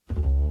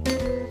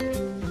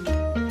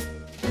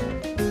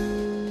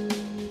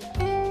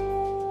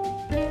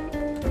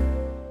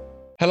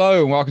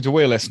Hello and welcome to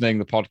We're Listening,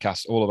 the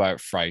podcast all about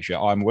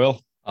Frasier. I'm Will.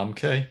 I'm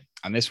Kay.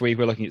 And this week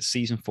we're looking at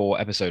season 4,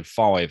 episode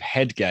 5,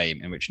 Head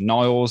Game, in which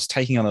Niles,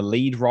 taking on a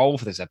lead role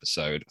for this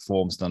episode,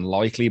 forms an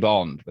unlikely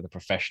bond with a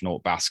professional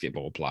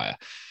basketball player.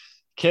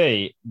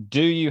 Kay,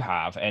 do you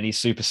have any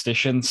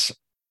superstitions?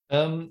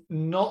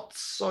 Not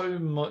so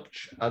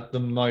much at the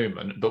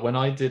moment, but when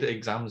I did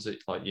exams at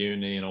like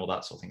uni and all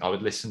that sort of thing, I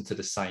would listen to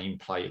the same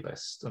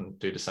playlist and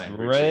do the same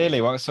routine.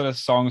 Really? What sort of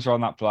songs are on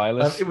that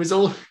playlist? It was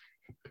all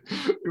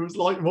it was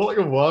like more like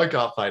a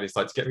workout playlist,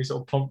 like to get me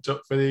sort of pumped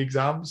up for the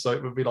exam. So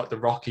it would be like the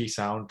Rocky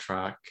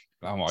soundtrack.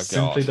 Oh my God.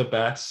 Simply the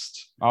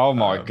Best. Oh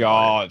my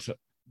God.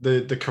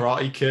 Like the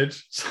Karate Kid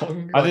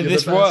song. How did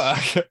this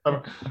work?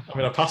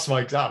 I passed my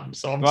exam,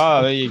 so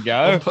there you go.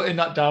 I'm putting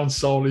that down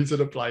solely to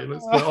the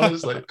playlist. But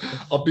honestly,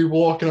 I'd be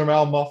walking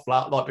around my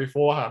flat like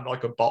beforehand,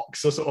 like a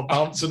boxer, sort of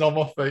bouncing on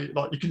my feet.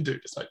 Like, you can do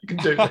this, mate. You can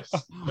do this.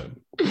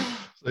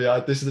 So yeah,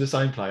 this is the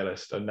same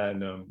playlist, and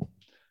then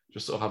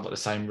just sort of have like the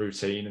same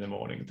routine in the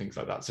morning and things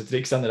like that. So to the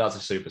extent that that's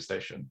a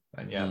superstition,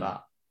 and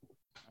that.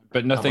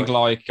 But nothing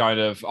like kind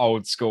of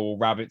old school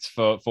rabbit's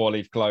foot,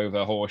 four-leaf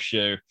clover,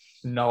 horseshoe.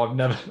 No,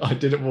 I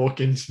didn't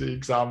walk into the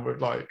exam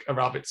with like a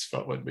rabbit's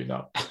foot, would be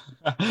no.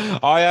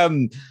 I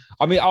don't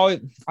know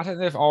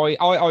if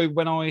I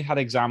when I had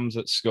exams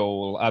at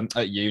school,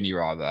 at uni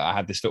rather, I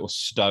had this little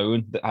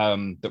stone that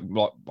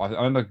like I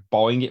remember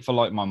buying it for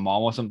like my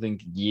mom or something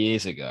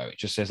years ago. It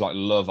just says like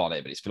love on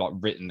it, but it's like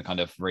written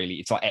kind of really,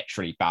 it's like etched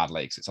really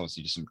badly because it's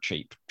obviously just some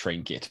cheap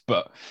trinket,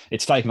 but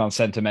it's taken on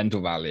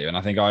sentimental value. And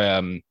I think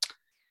I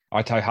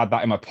had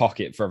that in my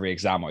pocket for every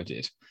exam I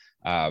did.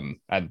 And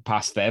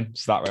passed them,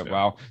 so that went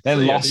well.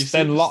 Then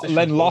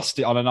lost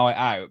it on a night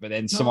out, but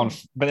then someone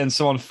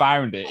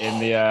found it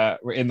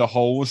in the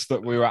halls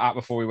that we were at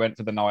before we went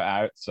for the night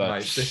out. So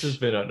mate, this has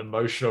been an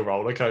emotional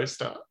roller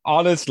coaster.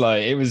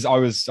 Honestly, it was. I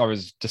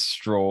was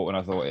distraught when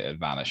I thought it had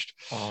vanished.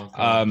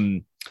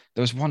 There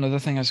was one other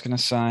thing I was going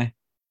to say.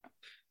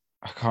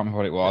 I can't remember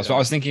what it was. But I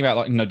was thinking about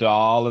like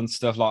Nadal and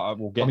stuff. Like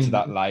we'll get to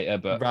that later.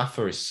 But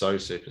Rafa is so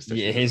superstitious.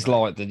 Yeah, his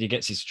like that he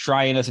gets his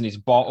trainers and his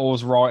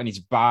bottles right and his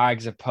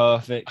bags are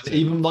perfect. And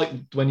even like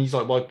when he's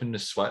like wiping the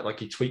sweat, like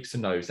he tweaks the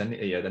nose, then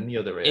the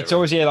other ear. It's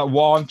always like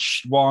one.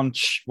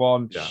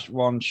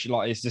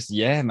 Like it's just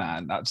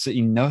man,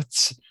 absolutely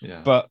nuts.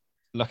 Yeah. But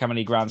look how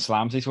many Grand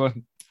Slams he's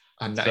won.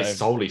 And that is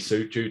solely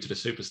due to the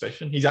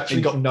superstition. He's actually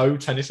got no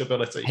tennis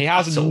ability. He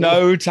has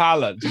no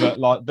talent, but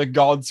like the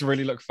gods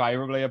really look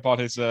favorably upon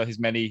his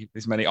many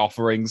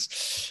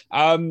offerings.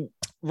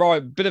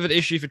 Right, bit of an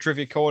issue for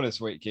Trivia Corner this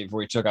week before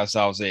we took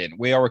ourselves in.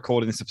 We are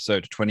recording this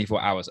episode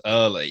 24 hours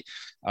early,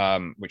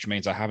 which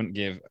means I haven't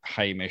give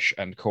Hamish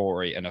and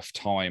Corey enough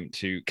time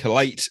to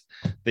collate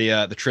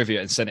the trivia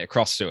and send it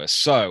across to us.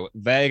 So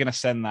they're going to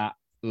send that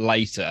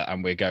later,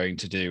 and we're going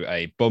to do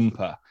a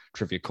bumper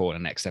Trivia Corner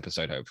next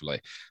episode,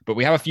 hopefully. But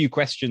we have a few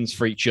questions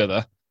for each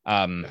other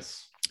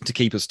to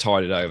keep us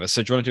tied over.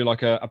 So do you want to do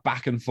like a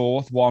back and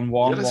forth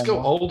 1-1? Let's go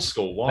old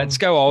school. Let's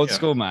go old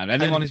school, man.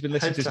 Anyone who's been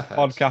listening to this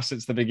podcast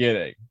since the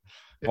beginning,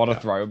 what a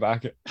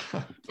throwback.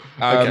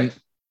 Okay.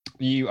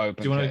 You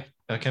open. Do you want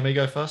to? Can we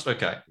go first?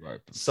 Okay.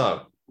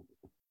 So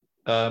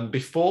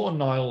before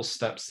Niles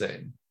steps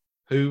in,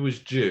 who was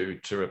due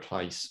to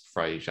replace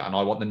Frasier? And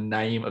I want the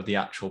name of the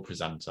actual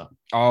presenter.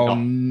 Oh,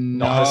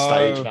 not her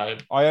stage name.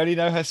 I only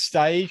know her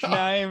stage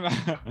name.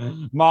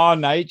 Ma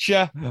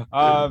Nature.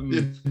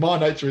 Ma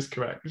Nature is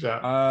correct.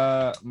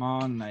 Yeah.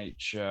 Ma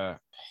Nature.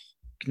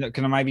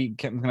 Can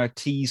I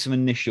tease some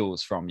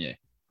initials from you?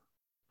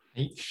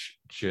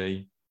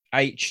 HG.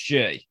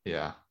 HG.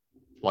 Yeah.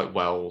 Like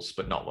Wells,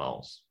 but not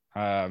Wells.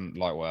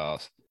 Like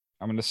Wells.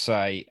 I'm going to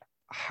say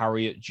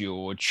Harriet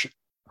George.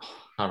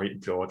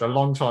 Harriet George, a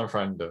long-time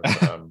friend of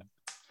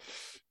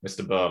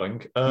Mr.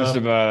 Burling.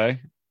 Mr. Burling.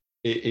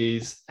 It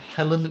is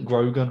Helen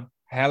Grogan.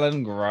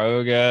 Helen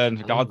Grogan,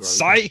 for God's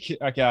sake.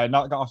 Okay, I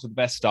not got off to the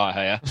best start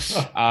here.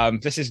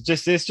 This is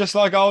just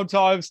like old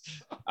times.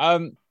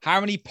 How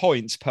many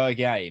points per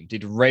game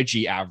did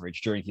Reggie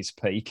average during his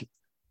peak?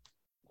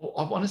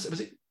 I want to say,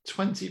 was it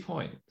 20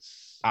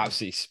 points?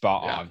 Absolutely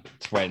spot on.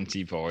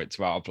 20 points.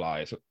 Well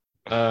played.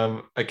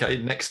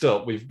 Okay, next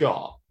up, we've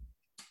got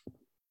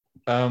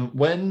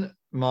when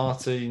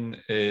Martin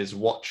is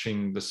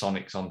watching the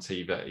Sonics on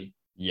TV.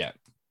 Yeah.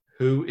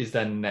 Who is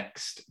their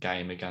next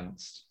game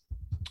against?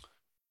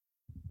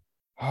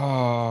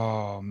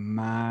 Oh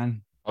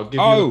man. I'll give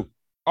you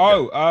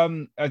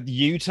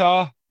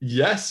Utah.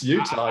 Yes,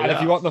 Utah. And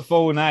if you want the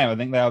full name, I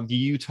think they are the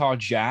Utah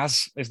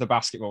Jazz is the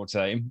basketball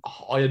team.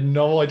 I had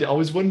no idea. I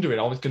was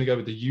wondering. I was going to go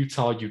with the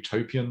Utah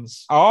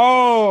Utopians.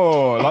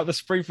 Oh, like the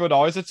Springfield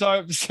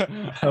Isotopes.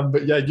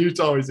 But yeah,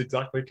 Utah is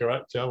exactly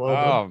correct. Yeah. Well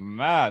done.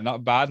 Man,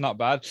 not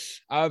bad.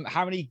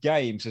 How many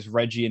games has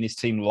Reggie and his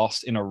team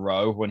lost in a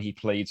row when he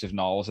pleads with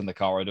Niles in the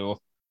corridor?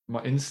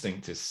 My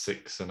instinct is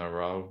 6 in a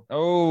row.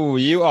 Oh,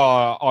 you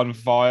are on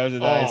fire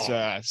today,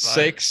 sir.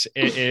 6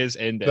 it is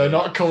indeed. They're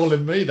not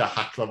calling me the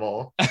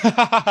Hacklemore.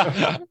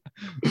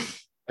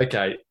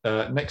 Okay,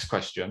 next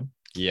question.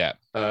 Yeah.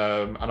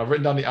 And I've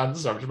written down the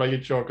answer. I'm just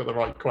making sure I've got the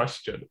right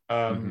question.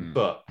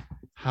 But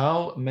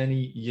How many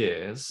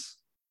years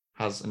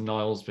has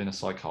Niles been a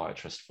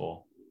psychiatrist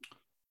for?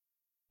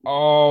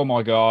 Oh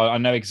my god, I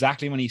know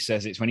exactly when he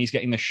says it's when he's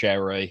getting the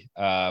sherry.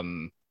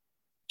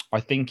 I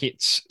think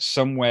it's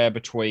somewhere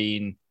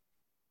between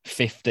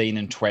 15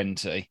 and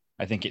 20.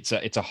 I think it's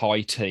a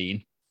high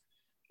teen.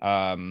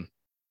 I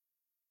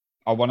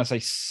want to say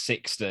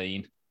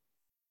 16.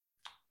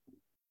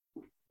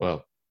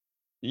 Well,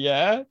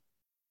 Yeah.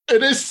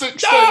 it is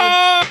 16.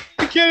 Ah,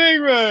 you're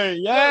kidding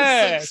me?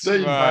 Yes,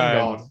 16, man.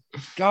 bang on.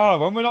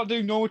 God, when we're not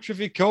doing normal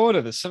trivia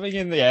corner, there's something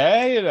in the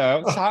air, you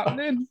know, what's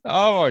happening?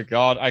 Oh my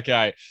God.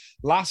 Okay.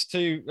 Last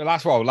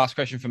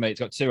question for me. It's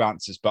got two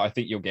answers, but I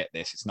think you'll get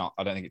this.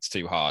 I don't think it's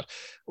too hard.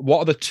 What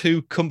are the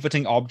two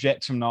comforting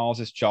objects from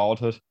Niles'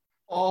 childhood?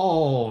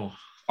 Oh,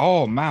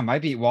 Man,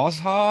 maybe it was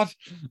hard.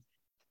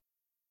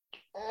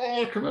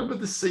 I can remember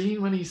the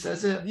scene when he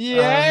says it.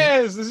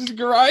 Yes, this is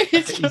great.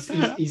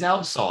 He's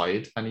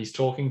outside and he's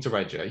talking to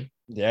Reggie.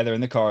 Yeah, they're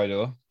in the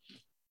corridor.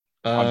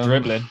 I'm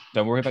dribbling.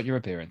 Don't worry about your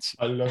appearance.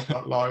 I love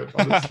that line.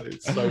 Honestly,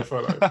 it's so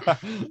funny.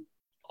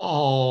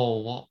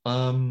 Oh,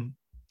 what?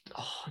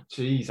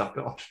 Geez, I've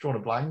just drawn a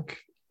blank.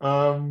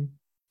 I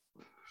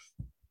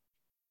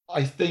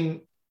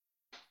think.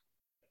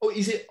 Oh,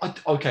 is it?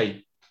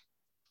 Okay.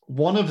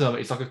 One of them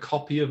is like a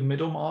copy of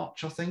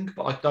Middlemarch, I think,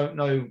 but I don't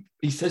know.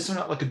 He says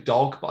something like a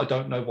dog, but I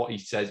don't know what he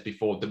says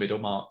before the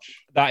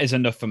Middlemarch. That is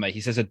enough for me. He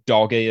says a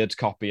dog-eared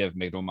copy of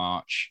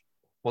Middlemarch.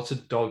 What's a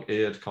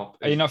dog-eared copy?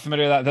 Are you not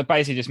familiar with that? That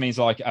basically just means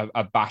like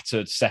a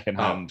battered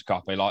second-hand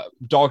copy. Like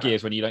dog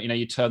ears when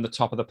you turn the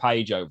top of the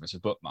page over as a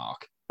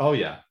bookmark. Oh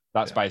yeah.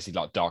 That's basically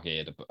like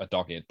a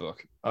dog-eared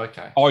book.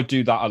 Okay. I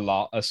do that a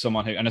lot as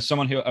someone who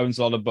owns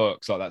a lot of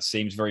books. Like that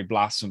seems very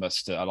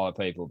blasphemous to a lot of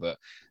people. But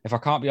if I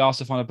can't be asked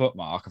to find a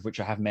bookmark, of which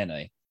I have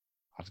many,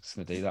 I'm just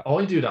gonna do that.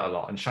 I do that a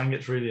lot, and Shan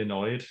gets really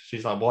annoyed.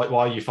 She's like, "Why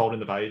are you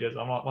folding the pages?"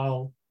 I'm like,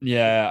 "Well,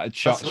 yeah."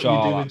 Char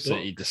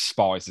absolutely books.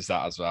 despises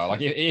that as well.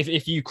 Like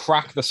if you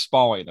crack the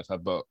spine of her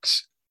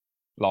books,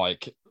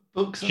 like.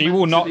 She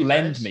will not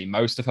lend me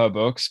most of her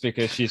books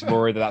because she's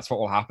worried that's what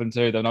will happen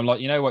to them. I'm like,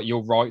 you know what?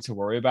 You're right to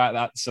worry about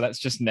that. So let's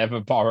just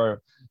never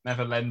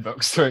lend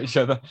books to each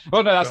other.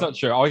 Well, no, that's not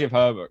true. I'll give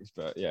her books,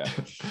 but yeah.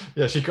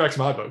 Yeah, she cracks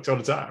my books all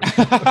the time.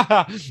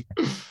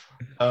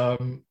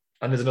 And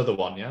there's another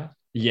one, yeah?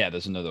 Yeah,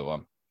 there's another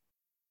one.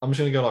 I'm just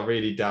going to go like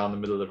really down the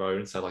middle of the road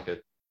and say like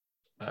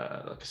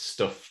a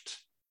stuffed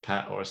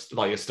pet or a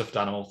stuffed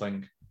animal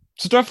thing.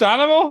 Stuffed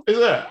animal? Is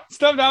it?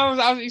 Stuffed animal is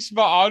absolutely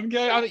spot on.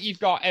 I think you've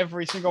got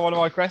every single one of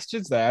my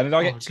questions there. Did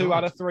I get 2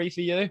 out of 3 for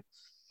you?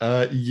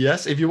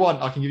 Yes. If you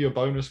want, I can give you a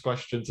bonus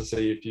question to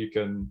see if you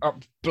can.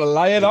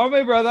 Play it on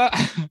me, brother.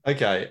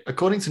 Okay.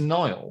 According to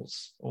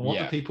Niles, what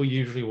do people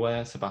usually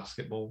wear to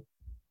basketball?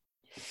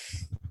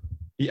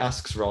 He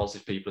asks Roz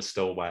if people are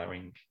still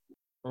wearing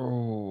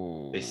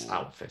this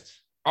outfit.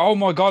 Oh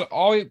my God,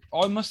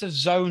 I must have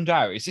zoned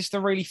out. Is this the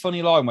really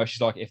funny line where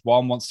she's like, if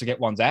one wants to get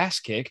one's ass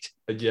kicked?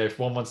 Yeah, if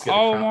one wants to get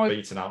the crap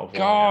beaten out of one.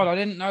 God, I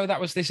didn't know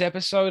that was this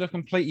episode. I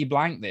completely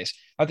blanked this.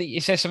 I think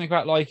it says something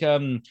about like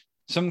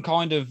some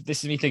kind of,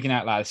 this is me thinking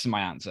out loud, this is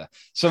my answer.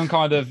 Some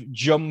kind of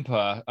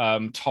jumper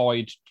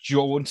tied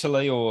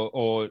jauntily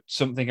or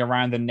something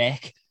around the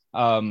neck.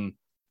 I'm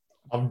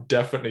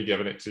definitely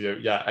giving it to you.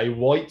 Yeah, a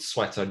white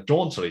sweater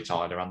jauntily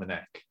tied around the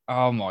neck.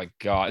 Oh my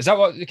God. Is that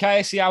what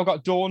KSCL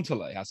got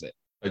jauntily, has it?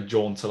 A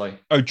jauntily.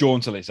 Oh,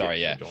 jauntily. Sorry,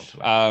 yeah.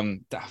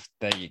 Jauntily.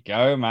 There you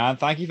go, man.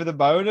 Thank you for the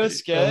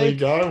bonus, There we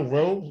go.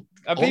 Well,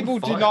 and people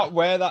do not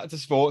wear that to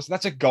sports.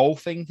 That's a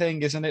golfing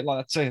thing, isn't it?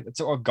 Like that's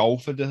what a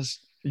golfer does.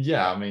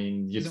 Yeah, I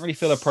mean, it doesn't really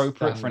feel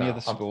appropriate for any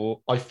other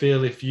sport. I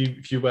feel if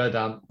you wear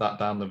down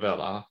the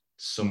villa,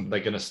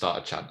 they're going to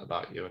start a chant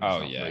about you. And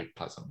it's not very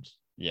pleasant.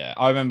 Yeah,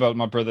 I remember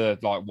my brother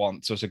like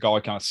once there was a guy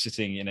kind of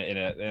sitting in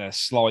a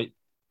slight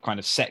kind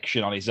of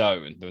section on his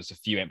own. There was a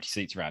few empty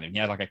seats around him. He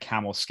had like a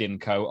camel skin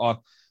coat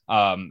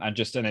on, and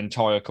just an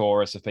entire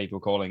chorus of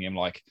people calling him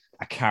like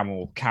a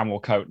camel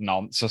coat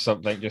nonce or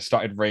something just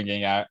started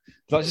ringing out.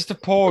 It's like just a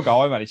poor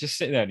guy, man. He's just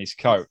sitting there in his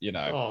coat, you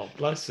know. Oh,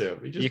 bless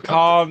him. You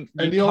can't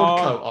old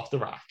coat off the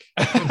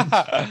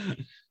rack.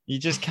 You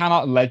just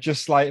cannot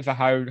legislate for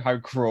how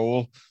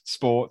cruel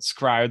sports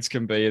crowds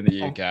can be in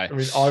the UK. I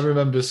mean, I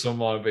remember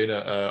someone being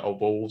at a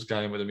Wolves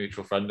game with a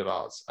mutual friend of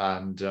ours,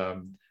 and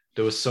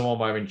there was someone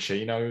wearing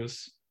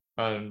chinos,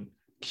 and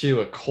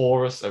cue a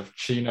chorus of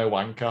chino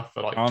wanker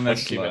for like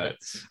 20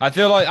 minutes. I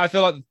feel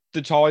like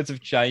the tides have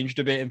changed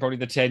a bit in probably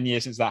the 10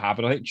 years since that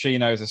happened. I think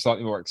chinos are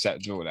slightly more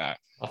acceptable now.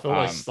 I feel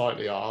they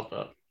slightly are,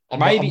 but I'm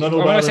maybe not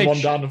when I say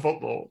one down to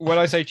football. When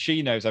I say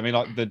chinos, I mean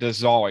like the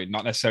design,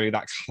 not necessarily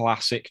that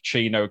classic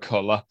chino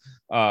color.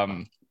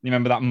 You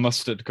remember that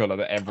mustard color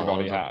that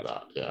everybody had?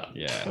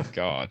 Yeah.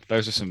 God,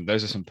 those are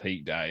some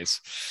peak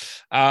days.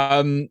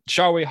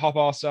 Shall we hop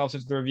ourselves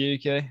into the review,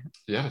 Key?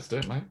 Yeah, let's do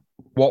it, mate.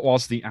 What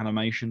was the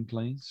animation,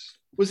 please?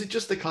 Was it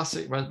just the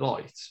classic red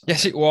light?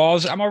 Yes, it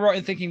was. Am I right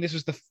in thinking this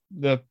was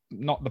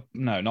not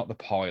the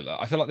pilot?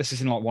 I feel like this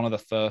is in like one of the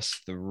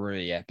first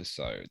 3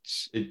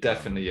 episodes. It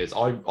definitely is.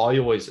 I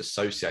always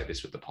associate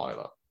this with the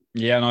pilot.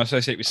 Yeah, and I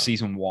associate it with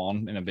season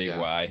 1 in a big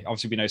Yeah. way.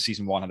 Obviously, we know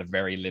season 1 had a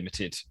very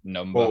limited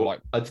number, Well,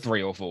 like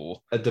 3 or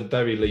 4. At the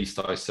very least,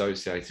 I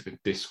associate it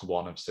with disc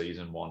 1 of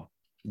season 1.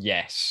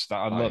 Yes,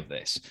 I love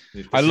this.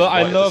 This I is love,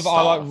 right at the I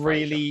start like of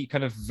really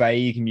kind of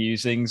vague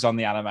musings on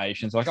the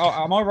animations. Like, oh,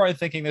 am I right in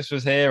thinking this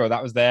was here or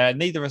that was there?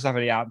 Neither of us have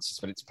any answers,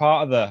 but it's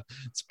part of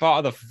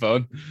the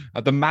fun,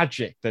 the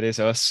magic that is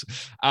us.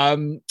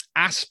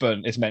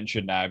 Aspen is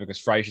mentioned now because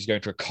Frasier's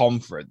going to a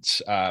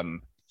conference.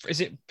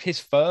 Is it his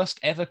first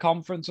ever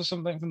conference or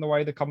something from the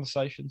way the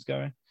conversation's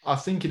going? I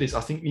think it is.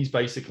 I think he's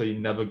basically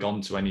never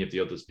gone to any of the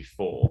others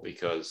before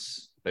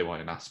because they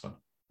weren't in Aspen.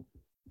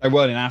 They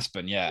weren't in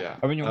Aspen, yeah. Yeah.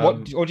 I mean,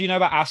 what do you know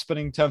about Aspen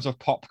in terms of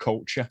pop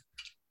culture?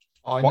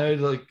 I know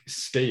like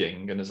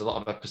skiing, and there's a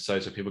lot of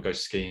episodes where people go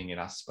skiing in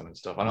Aspen and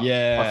stuff.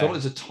 Yeah. I thought it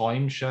was a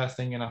timeshare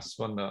thing in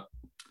Aspen that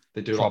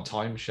they do a lot of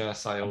timeshare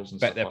sales and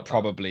bet stuff there like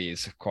probably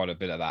is quite a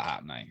bit of that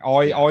happening.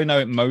 I know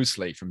it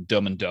mostly from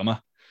Dumb and Dumber.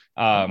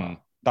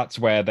 That's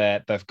where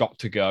they've got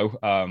to go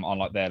on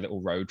like their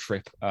little road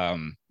trip,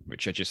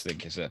 which I just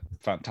think is a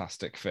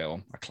fantastic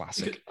film, a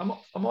classic. Am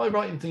I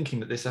right in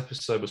thinking that this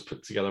episode was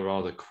put together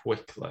rather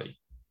quickly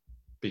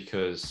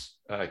because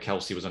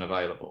Kelsey was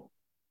unavailable?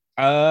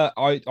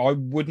 I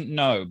wouldn't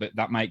know, but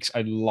that makes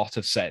a lot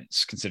of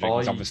sense considering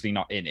he's obviously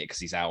not in it because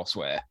he's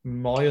elsewhere.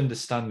 My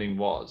understanding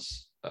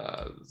was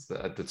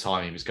that at the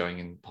time he was going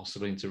in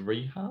possibly into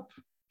rehab.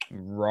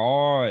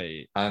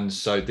 Right. And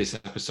so this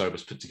episode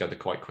was put together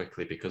quite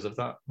quickly because of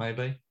that,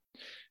 maybe.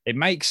 It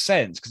makes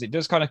sense because it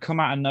does kind of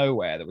come out of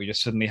nowhere that we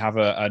just suddenly have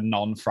a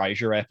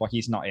non-Frasier ep. Like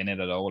he's not in it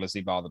at all, is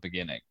he, by the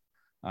beginning?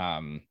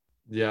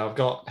 Yeah, I've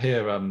got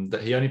here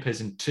that he only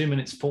appears in 2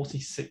 minutes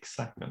 46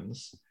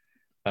 seconds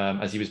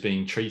as he was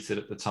being treated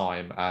at the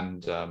time,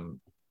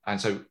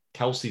 and so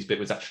Kelsey's bit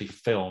was actually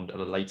filmed at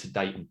a later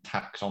date and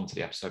tacked onto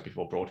the episode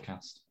before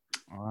broadcast.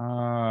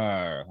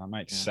 Oh, that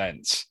makes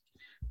sense.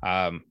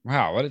 Wow,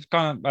 well, it's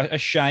kind of a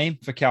shame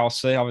for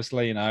Kelsey.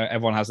 Obviously, you know,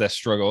 everyone has their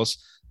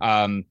struggles.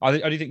 I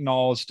do think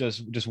Niles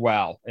does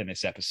well in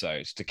this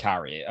episode to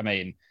carry it. I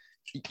mean,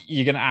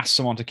 you're going to ask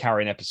someone to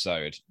carry an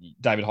episode.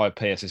 David Hyde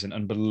Pierce is an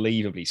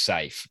unbelievably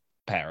safe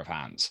pair of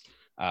hands,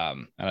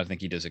 and I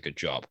think he does a good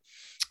job.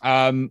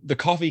 The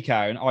coffee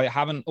cone, I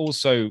haven't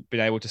also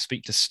been able to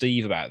speak to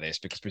Steve about this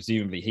because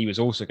presumably he was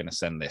also going to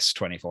send this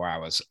 24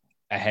 hours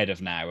ahead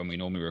of now when we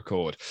normally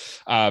record.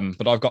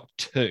 But I've got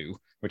 2,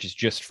 which is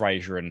just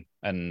Frasier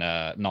and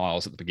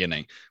Niles at the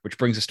beginning, which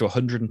brings us to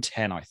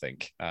 110, I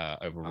think,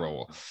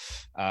 overall.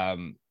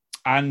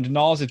 And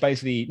Niles is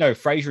basically,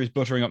 Frasier is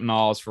buttering up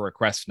Niles for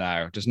requests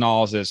now.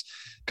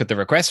 Could the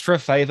request for a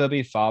favor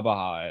be far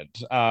behind?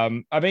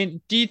 I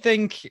mean, do you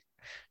think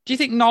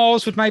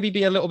Niles would maybe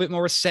be a little bit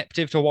more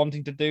receptive to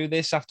wanting to do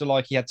this after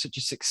like he had such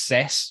a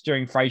success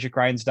during Frasier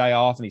Crane's day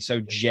off and he's so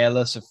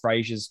jealous of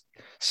Frasier's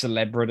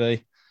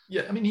celebrity?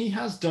 Yeah, I mean, he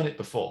has done it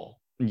before.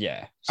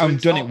 Yeah, so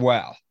done it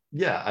well.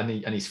 Yeah,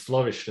 and he's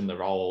flourished in the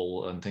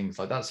role and things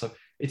like that. So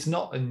it's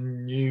not a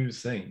new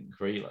thing,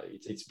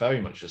 really. It's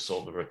very much a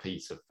sort of a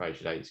repeat of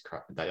Frasier Day's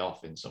Day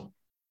Off in some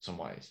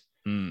ways.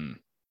 Mm.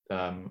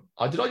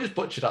 Did I just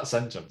butcher that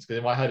sentence? Because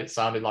in my head it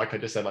sounded like I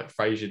just said like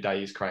Frasier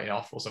Day's Crane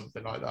Off or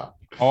something like that.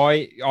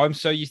 I'm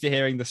so used to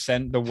hearing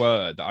the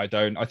word that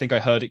I think I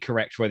heard it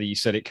correct whether you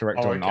said it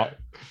correct or not.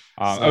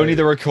 Only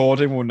the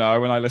recording will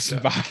know when I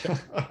listen back.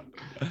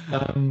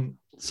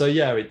 So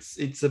yeah,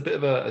 it's a bit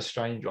of a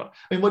strange one.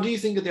 I mean, what do you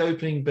think of the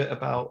opening bit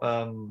about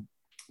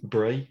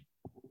Brie?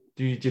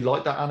 Do you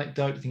like that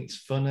anecdote? Do you think it's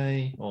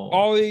funny?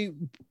 Or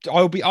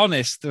I'll be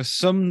honest, there's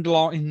some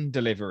line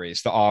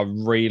deliveries that are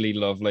really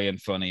lovely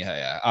and funny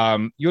here.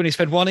 You only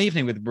spent one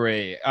evening with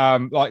Brie.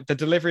 Like the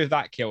delivery of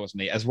that kills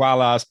me, as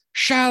well as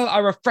shall I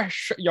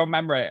refresh your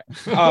memory?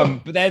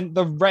 But then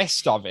the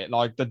rest of it,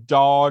 like the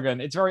dog,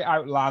 and it's very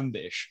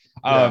outlandish.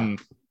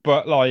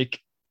 But like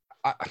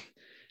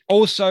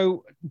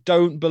also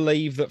don't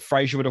believe that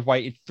Frasier would have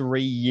waited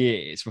 3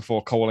 years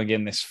before calling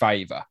in this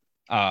favor.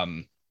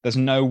 There's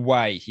no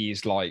way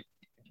he's like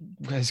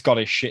has got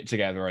his shit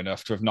together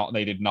enough to have not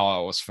needed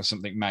Niles for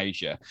something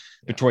major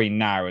between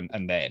now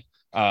and then.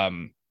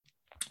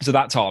 So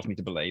that's hard for me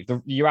to believe.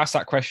 You asked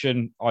that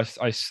question. I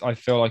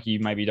feel like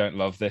you maybe don't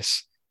love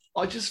this.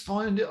 I just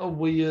find it a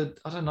weird.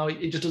 I don't know.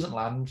 It just doesn't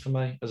land for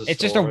me as a story.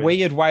 It's just a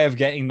weird way of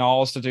getting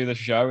Niles to do the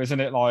show, isn't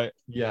it? Like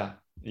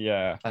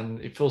yeah, and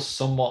it feels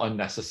somewhat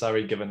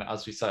unnecessary given that,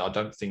 as we say, I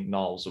don't think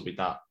Niles will be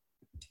that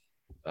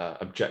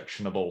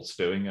objectionable to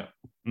doing it.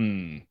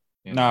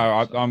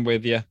 I'm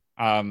with you.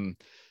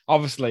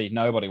 Obviously,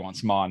 nobody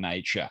wants Ma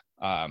Nature.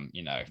 Ma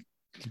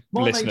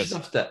Nature's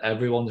after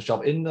everyone's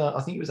job.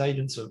 I think it was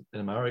Agents in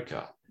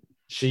America.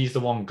 She's the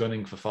one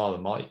gunning for Father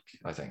Mike,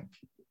 I think.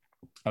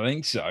 I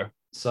think so.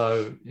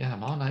 So yeah,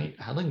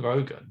 Helen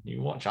Grogan,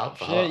 you watch out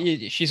for her.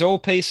 She's all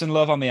peace and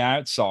love on the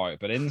outside,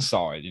 but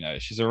inside,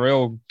 she's a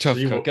real tough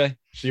cookie.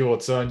 She will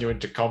turn you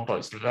into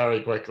compost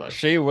very quickly.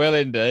 She will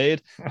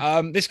indeed.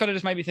 This kind of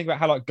just made me think about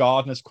how like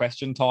Gardner's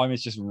Question Time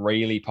is just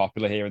really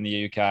popular here in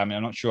the UK. I mean,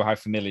 I'm not sure how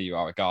familiar you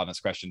are with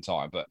Gardner's Question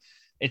Time, but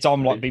it's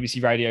on like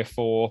BBC Radio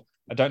 4.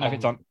 I don't know if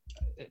it's on.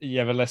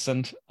 You ever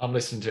listened? I'm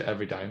listening to it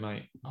every day,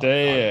 mate. Do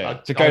you?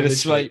 To go to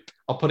sleep?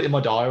 I'll put it in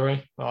my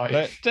diary.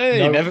 Like, Do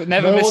you? no, Never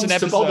no miss one's an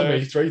to bother me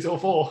episode. 3 till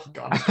 4.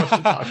 God, it's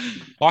question time.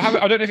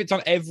 I don't know if it's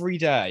on every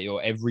day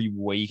or every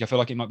week. I feel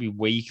like it might be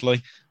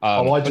weekly.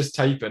 I But just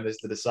tape and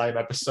listen to the same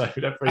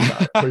episode every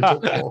day, 3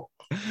 till 4.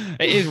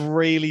 it is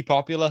really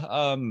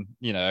popular.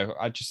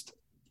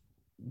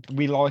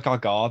 We like our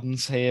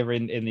gardens here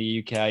in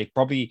the UK.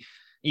 Probably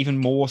even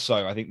more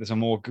so. I think there's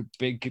a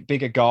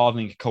bigger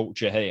gardening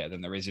culture here than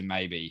there is in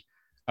maybe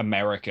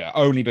America,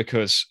 only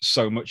because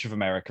so much of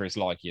America is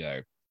like,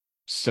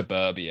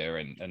 suburbia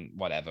and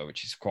whatever,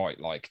 which is quite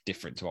like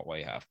different to what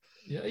we have.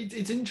 Yeah,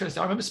 it's interesting.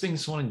 I remember speaking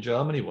to someone in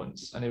Germany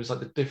once, and it was like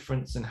the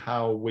difference in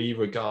how we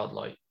regard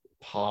like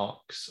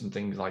parks and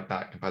things like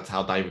that compared to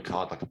how they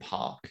regard like a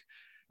park.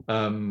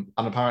 And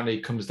apparently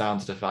it comes down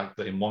to the fact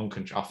that in one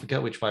country, I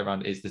forget which way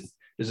around it is,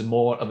 there's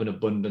more of an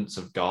abundance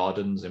of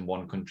gardens in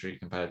one country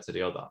compared to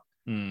the other.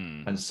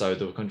 And so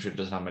the country that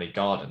doesn't have many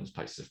gardens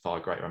places a far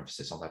greater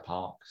emphasis on their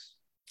parks.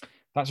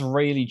 That's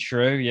really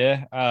true.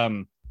 Yeah.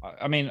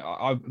 I mean,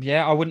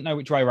 I wouldn't know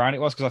which way around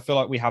it was because I feel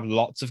like we have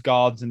lots of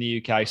gardens in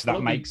the UK, so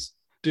that makes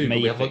but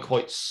we have think... like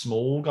quite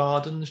small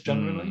gardens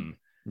generally.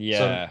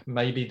 Yeah. So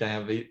maybe they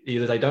have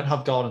either they don't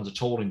have gardens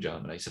at all in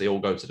Germany, so they all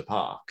go to the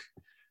park,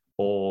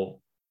 or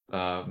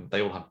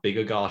they all have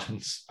bigger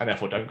gardens and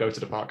therefore don't go to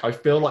the park. I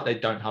feel like they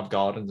don't have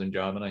gardens in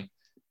Germany,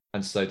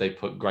 and so they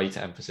put greater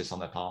emphasis on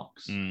their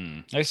parks. I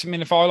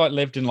mean, if I like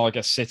lived in like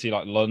a city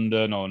like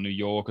London or New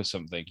York or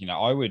something,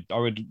 I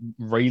would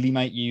really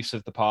make use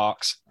of the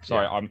parks.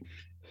 Sorry, I'm.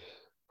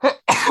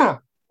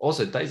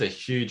 Also, that is a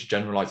huge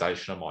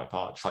generalization on my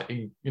part. It's like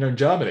in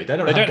Germany, they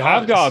don't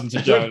have gardens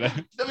in Germany.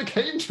 Never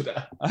came to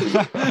that.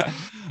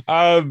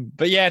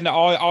 But yeah,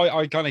 no,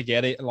 I kind of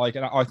get it. Like,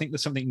 I think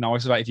there's something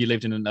nice about if you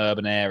lived in an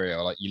urban area,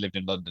 or like you lived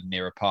in London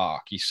near a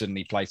park, you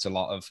suddenly place a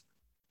lot of,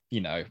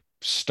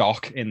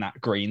 stock in that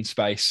green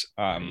space.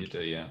 You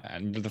do, yeah.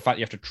 And the fact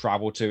you have to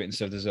travel to it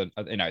instead of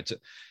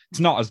it's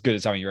not as good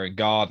as having your own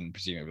garden,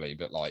 presumably,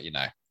 but like,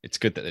 it's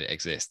good that it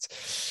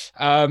exists.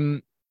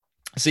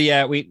 So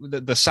yeah,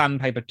 the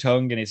sandpaper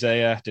tongue in his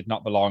ear did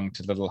not belong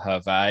to little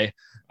Hervé.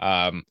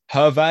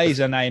 Hervé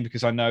is a name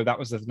because I know that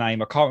was the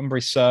name. I can't remember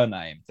his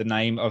surname. The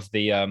name of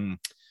the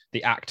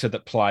actor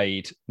that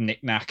played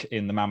Nick Nack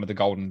in The Man with the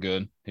Golden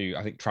Gun, who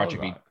I think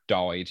tragically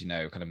died,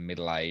 kind of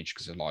middle age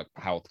because of like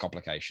health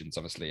complications.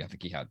 Obviously, I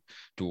think he had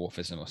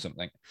dwarfism or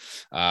something.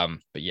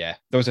 But yeah,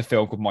 there was a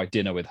film called My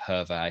Dinner with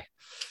Hervé.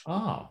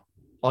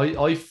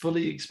 I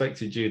fully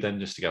expected you then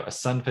just to go a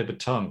sandpaper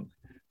tongue.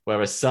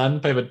 Where a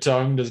sandpaper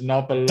tongue does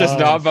not belong. Does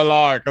not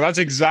belong. That's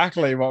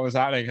exactly what was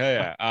happening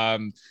here.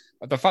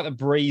 The fact that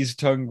Bree's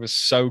tongue was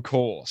so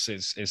coarse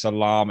is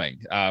alarming.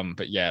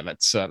 But yeah,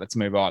 let's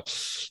move on.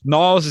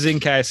 Niles is in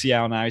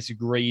KSCL now. He's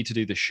agreed to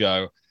do the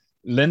show.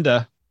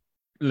 Linda,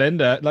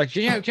 like,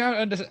 do you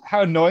know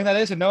how annoying that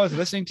is? And no one's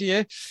listening to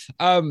you.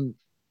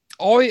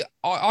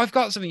 I've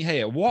got something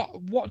here.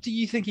 What do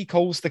you think he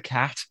calls the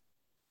cat?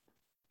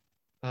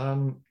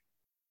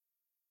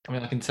 I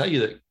mean, I can tell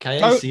you that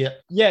KACL...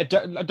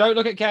 Don't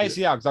look at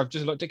KACL because I've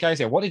just looked at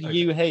KACL. What did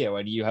you hear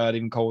when you heard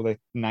him call the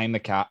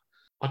cat?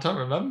 I don't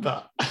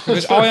remember.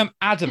 Because I am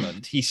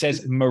adamant he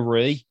says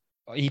Marie.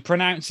 He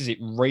pronounces it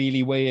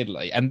really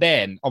weirdly. And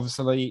then,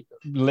 obviously,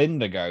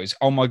 Linda goes,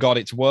 oh my God,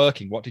 it's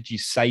working. What did you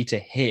say to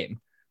him?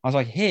 I was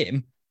like,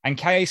 him? And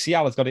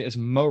KACL has got it as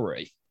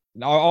Murray.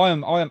 I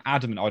am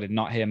adamant I did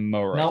not hear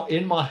Murray. Now,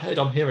 in my head,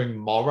 I'm hearing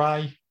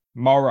Moray.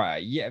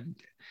 Moray, yeah.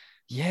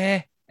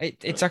 Yeah.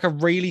 It's like a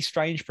really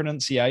strange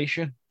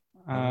pronunciation.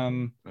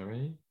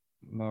 Murray.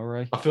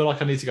 I feel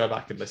like I need to go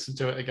back and listen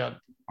to it again.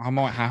 I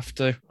might have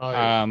to.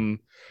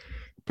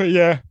 But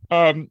yeah,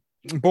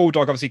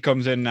 Bulldog obviously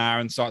comes in now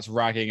and starts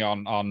ragging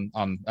on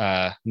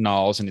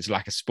Niles and his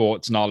lack of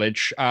sports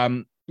knowledge.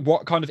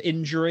 What kind of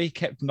injury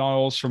kept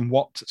Niles from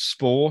what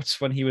sport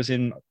when he was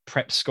in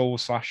prep school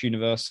 /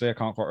 university? I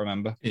can't quite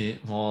remember.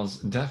 It was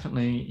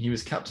definitely, he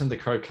was captain of the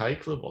croquet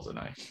club, wasn't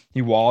he?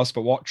 He was,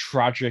 but what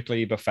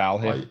tragically befell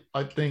him?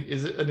 I think,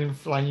 is it an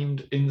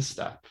inflamed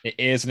instep? It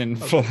is an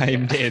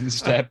inflamed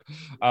instep,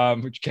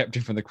 which kept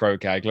him from the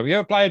croquet club. You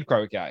ever played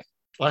croquet?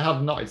 I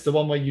have not. It's the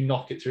one where you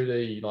knock it through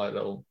the like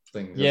little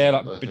things. Yeah,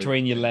 like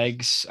between your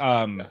legs.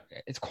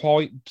 It's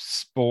quite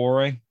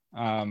boring.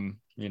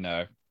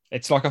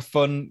 It's like a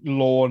fun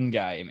lawn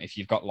game if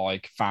you've got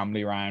like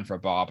family around for a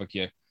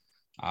barbecue.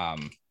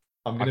 I'm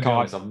going to be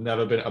honest, I've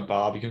never been at a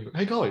barbecue.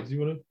 Hey guys, you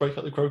want to break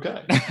out the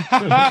croquet?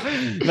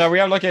 No, we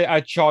have like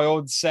a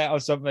child set or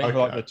something for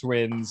like the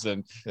twins.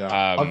 And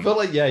I feel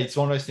like, it's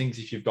one of those things,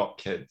 if you've got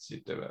kids,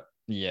 you do it.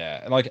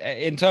 Yeah, like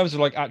in terms of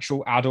like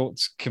actual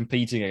adults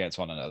competing against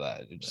one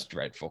another, it's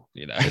dreadful.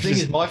 The thing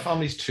is, my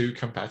family's too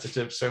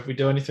competitive. So if we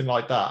do anything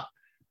like that,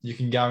 you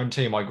can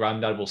guarantee my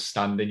granddad will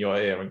stand in your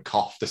ear and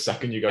cough the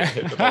second you go to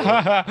hit the ball.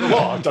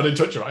 What? I didn't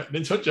touch you, right? I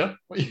didn't touch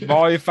you.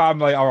 My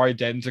family are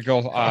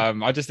identical.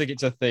 I just think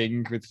it's a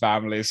thing with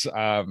families.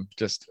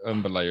 Just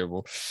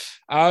unbelievable.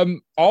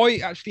 I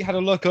actually had a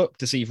look up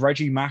to see if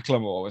Reggie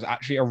McLemore was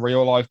actually a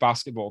real life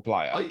basketball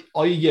player.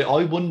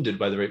 I wondered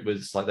whether it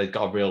was like they'd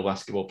got a real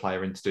basketball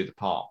player in to do the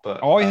part,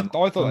 but I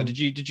thought that.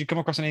 Did you come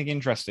across anything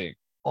interesting?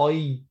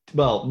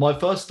 Well, my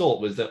first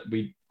thought was that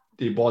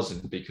it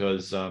wasn't,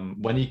 because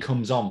when he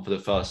comes on for the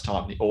first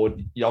time,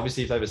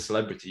 obviously if they were a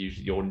celebrity,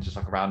 usually the audience is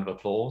like a round of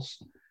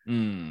applause.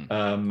 And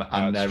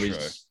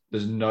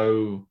there's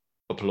no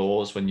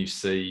applause when you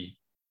see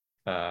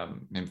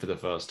him for the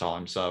first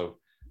time. So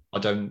I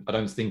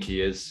don't think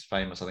he is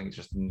famous. I think it's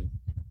just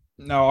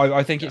no.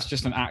 I think it's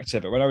just an actor.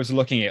 But when I was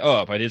looking it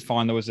up, I did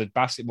find there was a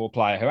basketball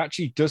player who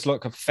actually does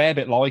look a fair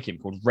bit like him,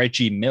 called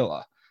Reggie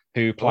Miller,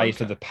 who played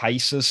for the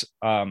Pacers.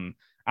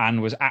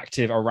 And was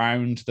active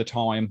around the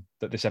time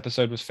that this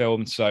episode was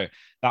filmed. So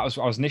I was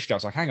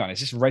like, hang on, is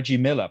this Reggie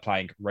Miller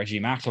playing Reggie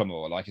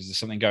McLemore? Like, is there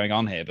something going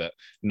on here? But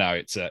no,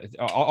 it's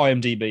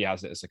IMDb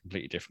has it as a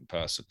completely different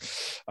person.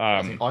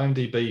 I think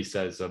IMDb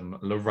says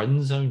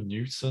Lorenzo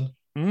Newton.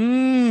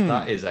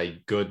 That is a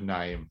good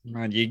name.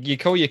 Man, you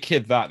call your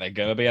kid that, they're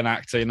going to be an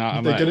actor. You know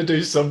what they're going to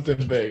do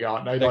something big,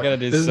 aren't they? They're going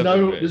to do there's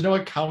something big. There's no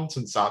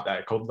accountants out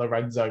there called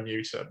Lorenzo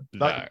Newton.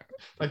 That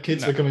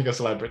kid's becoming a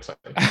celebrity.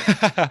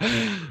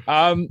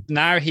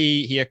 Now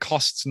he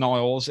accosts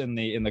Niles in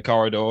the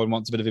corridor and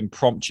wants a bit of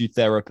impromptu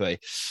therapy.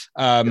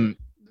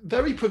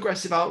 Very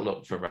progressive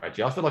outlook for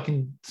Reggie. I feel like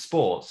in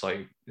sports,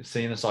 like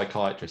seeing a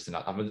psychiatrist and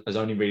that has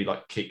only really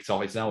like kicked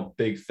off. It's now a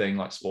big thing,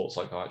 like sports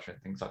psychiatry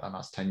and things like that. And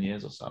that's 10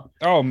 years or so.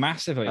 Oh,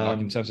 massively, like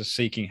in terms of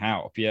seeking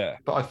help, yeah.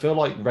 But I feel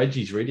like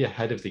Reggie's really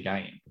ahead of the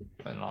game,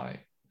 and like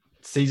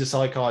sees a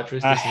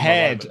psychiatrist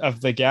ahead of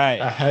the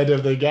game. Ahead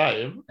of the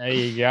game. There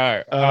you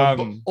go.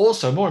 But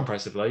also, more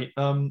impressively,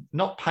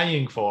 not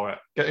paying for it,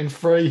 getting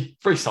free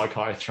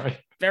psychiatry.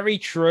 Very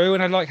true.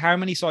 And I'd like, how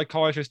many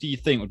psychiatrists do you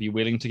think would be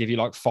willing to give you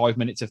like 5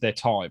 minutes of their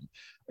time,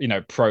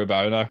 pro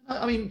bono?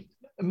 I mean,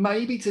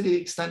 maybe to the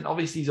extent,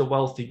 obviously he's a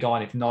wealthy guy,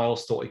 and if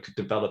Niles thought he could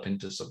develop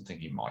into something,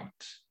 he might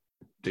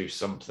do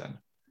something.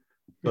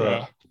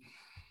 But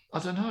I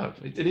don't know.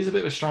 It is a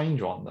bit of a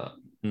strange one, that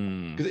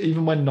because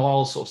even when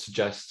Niles sort of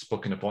suggests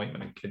book an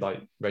appointment, and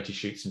like Reggie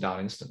shoots him down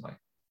instantly.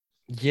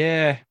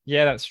 Yeah,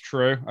 that's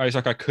true. I was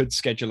like, I could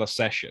schedule a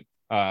session.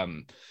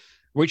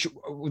 Which,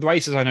 the way he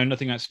says, I know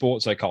nothing about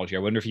sports psychology, I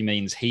wonder if he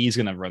means he's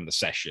going to run the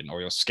session, or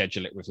he'll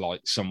schedule it with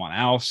like someone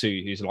else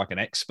who's like an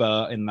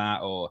expert in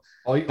that, or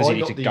does he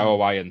need to go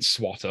away and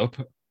swat up?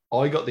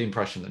 I got the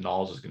impression that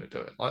Niles was going to do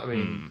it. I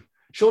mean,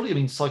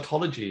 surely,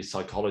 psychology is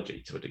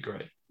psychology to a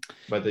degree.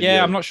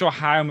 I'm not sure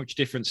how much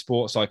different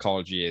sports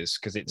psychology is,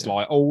 because it's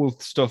like all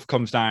stuff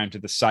comes down to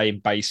the same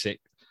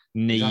basic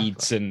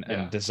needs and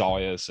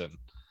desires, and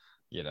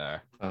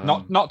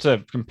not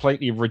to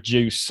completely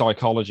reduce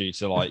psychology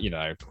to like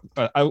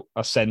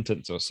a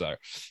sentence or so.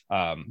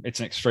 It's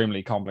an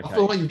extremely complicated. I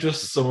feel like you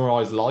just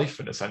summarized life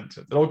in a sentence.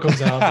 It all comes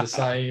down to the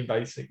same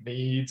basic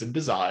needs and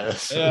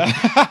desires.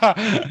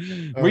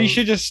 We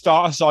should just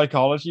start a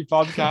psychology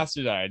podcast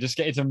today. Just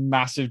get into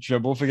massive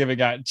trouble for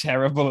giving out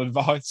terrible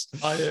advice.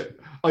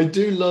 I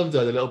do love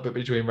the little bit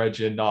between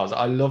Reggie and Niles.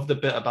 I love the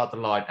bit about the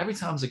line. Every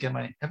time I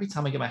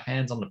get my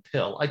hands on the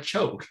pill, I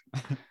choke.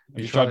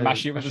 You tried to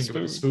mash it with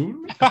a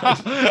spoon?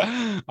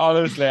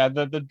 Honestly,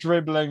 the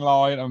dribbling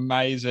line,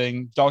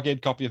 amazing.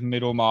 Dogged copy of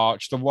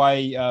Middlemarch. The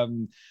way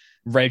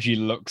Reggie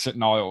looks at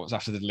Niles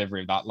after the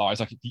delivery of that line,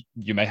 it's like,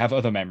 you may have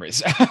other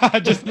memories.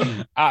 Just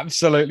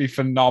absolutely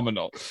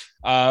phenomenal.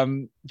 I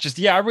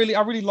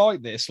really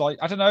like this. Like,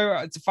 I don't know,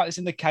 it's the fact it's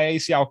in the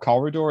KACL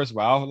corridor as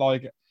well.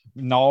 Like,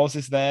 Niles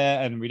is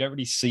there, and we don't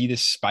really see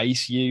this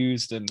space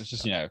used, and it's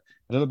just a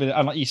little bit.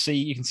 And like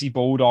you can see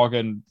Bulldog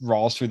and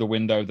Ross through the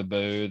window of the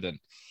booth, and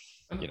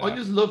I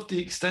just love the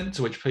extent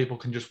to which people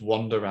can just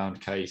wander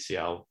around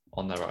KCL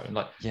on their own.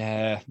 Like,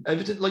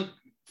 evidently,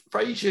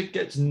 Fraser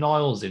gets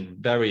Niles in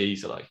very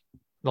easily.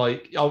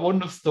 Like, I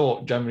wouldn't have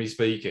thought, generally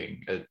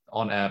speaking,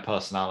 on-air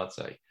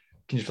personality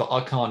can just like,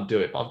 I can't do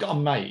it, but I've got a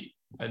mate,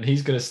 and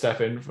he's going to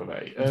step in for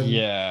me.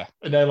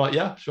 And they're like,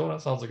 yeah, sure,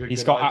 that sounds like a good idea.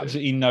 He's got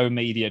absolutely no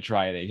media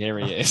training. Here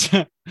he is.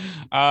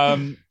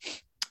 And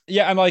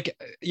like,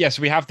 yes,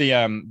 we have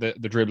the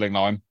dribbling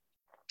line.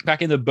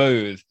 Back in the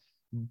booth,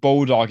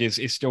 Bulldog is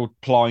still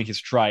plying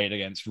his trade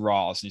against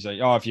Ross. And he's like,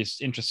 oh, if you're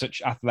into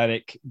such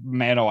athletic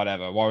men or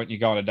whatever, why won't you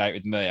go on a date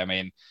with me? I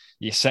mean,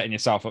 you're setting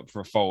yourself up for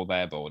a fall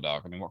there,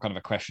 Bulldog. I mean, what kind of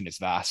a question is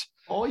that?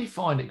 I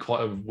find it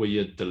quite a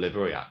weird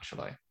delivery,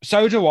 actually.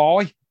 So do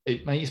I.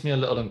 It makes me a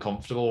little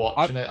uncomfortable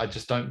watching it. I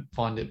just don't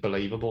find it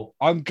believable.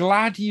 I'm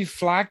glad you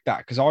flagged that,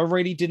 because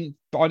I didn't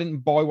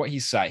buy what he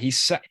said.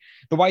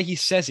 The way he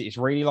says it is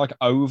really like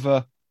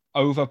over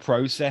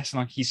processed, and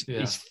like he's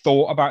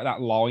thought about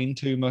that line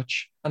too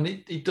much. And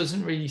it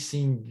doesn't really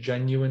seem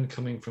genuine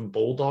coming from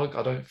Bulldog.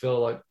 I don't feel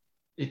like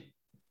it,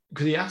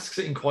 because he asks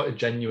it in quite a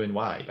genuine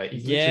way. Like,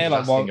 he's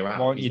why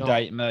don't you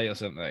date me or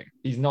something?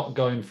 He's not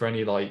going for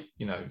any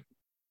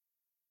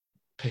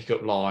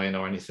pickup line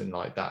or anything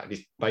like that.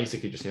 It's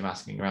basically just him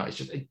asking her out. It's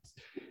just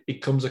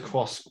it comes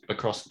across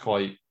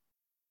quite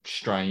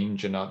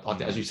strange and I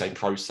think, as you say,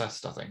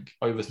 processed. I think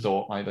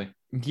overthought maybe.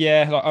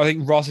 Yeah, like, I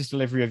think Ross's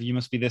delivery of "you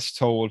must be this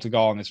tall to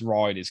go on this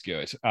ride" is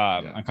good,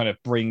 and kind of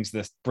brings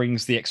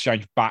the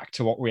exchange back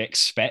to what we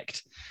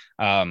expect.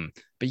 But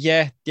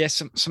yeah,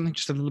 something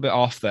just a little bit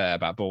off there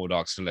about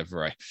Bulldog's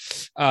delivery.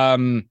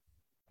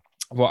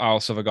 What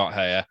else have I got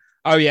here?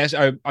 Oh yes,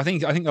 I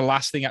think the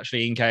last thing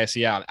actually in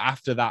KSEL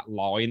after that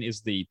line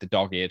is the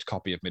dog-eared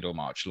copy of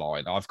Middlemarch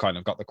line. I've kind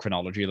of got the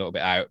chronology a little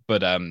bit out,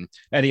 but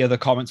any other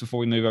comments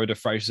before we move over to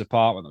Fraser's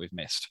apartment that we've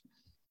missed?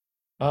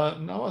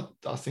 No,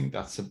 I think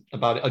that's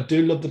about it. I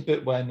do love the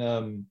bit when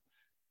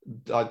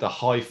the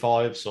high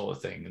five sort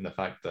of thing and the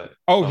fact that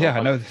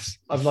I know this.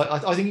 I'm like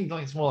I think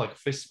it's more like a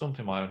fist bump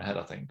in my own head.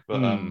 I think,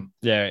 but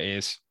yeah, it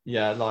is.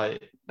 Yeah,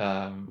 like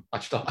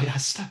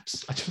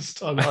steps.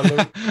 I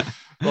love,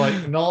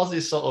 like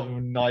Niles' sort of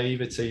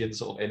naivety and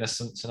sort of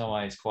innocence in a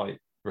way is quite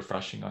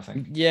refreshing, I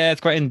think. Yeah, it's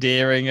quite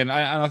endearing, and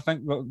I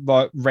think that,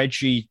 like,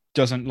 Reggie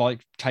doesn't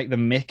like take the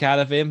mick out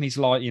of him. He's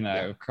like,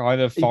 kind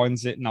of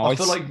finds it nice.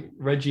 I feel like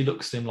Reggie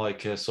looks to him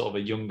like a sort of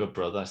a younger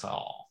brother. It's like,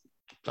 oh,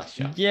 bless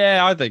you.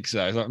 Yeah, I think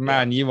so. It's like,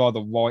 man, you are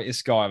the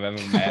whitest guy I've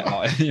ever met.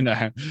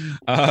 Like,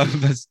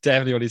 that's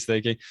definitely what he's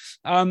thinking.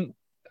 I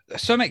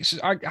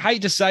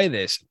hate to say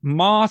this,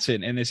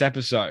 Martin in this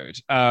episode,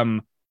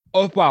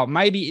 well,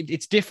 maybe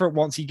it's different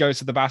once he goes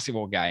to the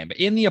basketball game, but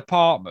in the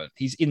apartment,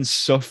 he's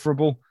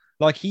insufferable.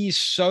 Like, he's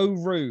so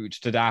rude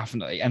to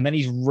Daphne, and then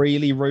he's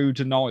really rude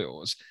to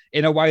Niles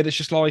in a way that's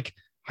just like,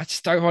 I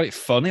just don't find it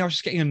funny. I was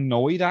just getting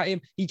annoyed at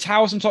him. He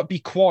tells him to like be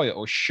quiet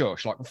or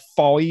shush like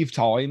 5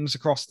 times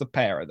across the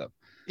pair of them.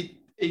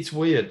 It's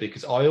weird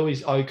because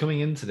I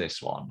coming into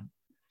this one,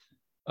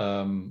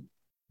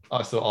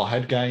 I thought our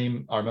head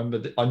game. I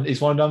remember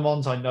it's one of them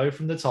ones I know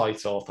from the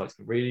title. I thought it's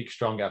a really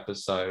strong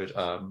episode,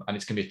 and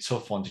it's going to be a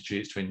tough one to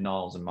choose between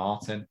Niles and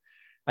Martin.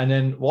 And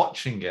then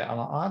watching it, I'm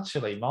like,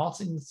 actually,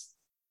 Martin's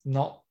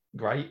not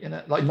great in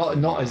it. Like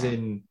not as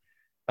in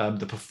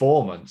the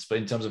performance, but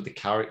in terms of the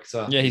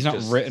character. Yeah, he's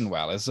not written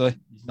well, is he?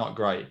 He's not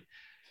great.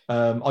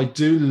 I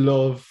do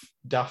love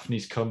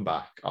Daphne's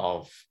comeback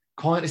of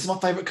quiet. This is my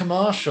favorite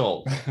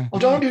commercial. Oh,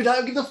 don't do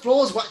that. Give the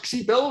floors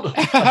waxy builder.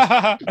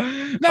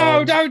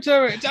 No, don't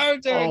do it.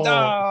 Don't do it.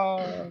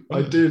 No.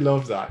 I do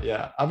love that.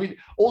 Yeah. I mean,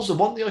 also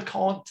one thing I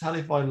can't tell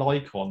if I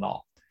like or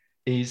not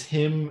is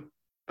him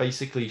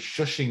basically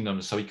shushing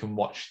them so he can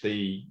watch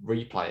the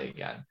replay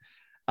again,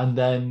 and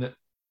then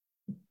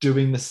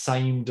doing the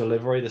same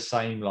delivery, the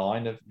same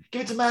line of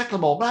 "give it to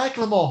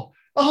Macklemore.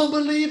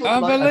 Unbelievable.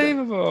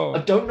 Unbelievable." I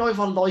don't know if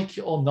I like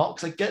it or not,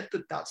 because I get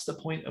that that's the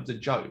point of the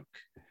joke,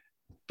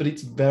 but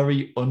it's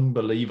very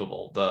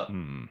unbelievable that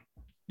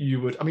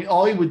you would. I mean,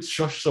 I would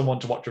shush someone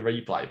to watch a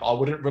replay, but I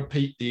wouldn't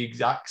repeat the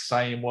exact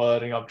same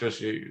wording I've just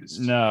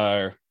used.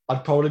 No.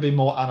 I'd probably be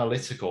more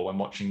analytical when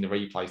watching the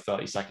replay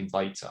 30 seconds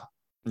later.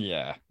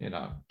 Yeah.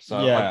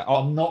 So yeah,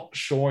 I'm not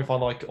sure if I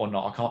like it or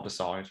not. I can't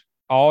decide.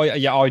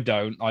 I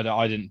don't.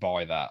 I didn't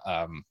buy that.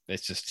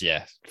 It's just,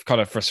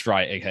 kind of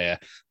frustrating here.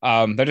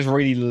 They're just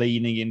really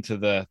leaning into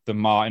the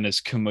Martin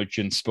as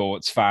curmudgeon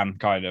sports fan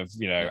kind of,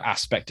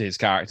 aspect to his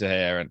character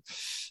here.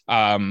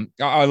 And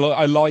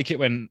I like it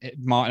when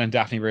Martin and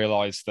Daphne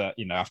realize that,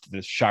 after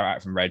the shout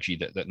out from Reggie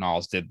that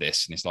Niles did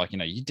this, and it's like,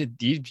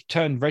 you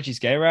turned Reggie's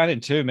gay around in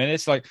 2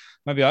 minutes. Like,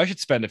 maybe I should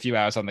spend a few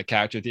hours on the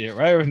couch with you.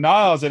 Oh,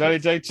 Niles, it only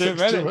takes 2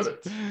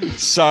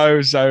 minutes.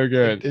 So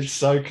good. It's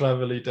so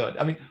cleverly done.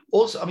 I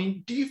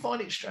mean, do you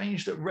find it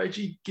strange that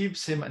Reggie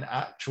gives him an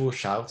actual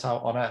shout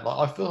out on it?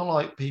 Like, I feel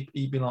like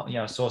he'd be like,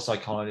 I saw a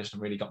psychologist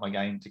and really got my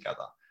game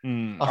together.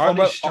 I find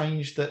it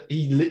strange that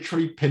he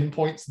literally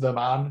pinpoints the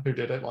man who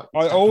did it. Like,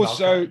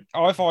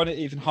 I find it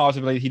even hard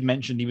to believe he'd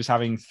mentioned he was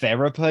having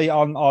therapy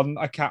on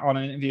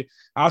an interview.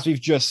 As we've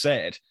just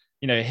said,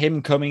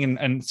 him coming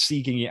and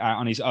seeking it out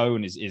on his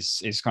own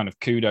is kind of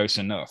kudos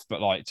enough. But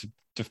like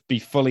to be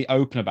fully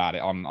open about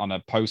it on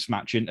a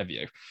post-match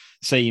interview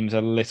seems a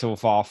little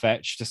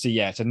far-fetched.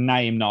 To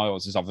name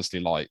Niles is obviously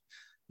like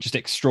just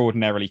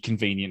extraordinarily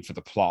convenient for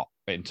the plot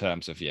in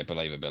terms of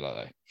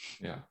believability.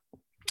 Yeah.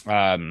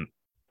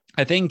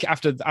 I think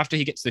after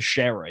he gets the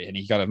sherry and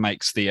he kind of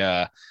makes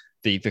the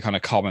kind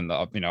of comment that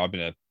I've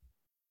been a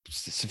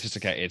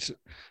sophisticated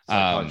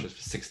psychologist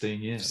for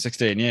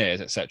 16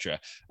 years, etc.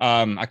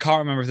 I can't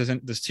remember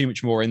if there's too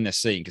much more in this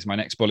scene, because my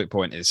next bullet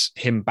point is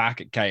him back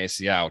at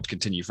KSCL to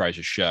continue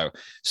Fraser's show.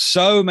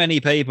 So many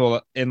people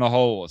in the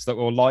halls that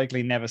we'll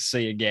likely never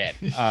see again.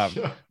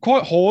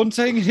 Quite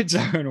haunting in its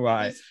own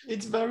way.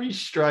 It's very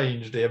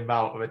strange the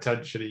amount of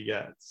attention he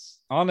gets.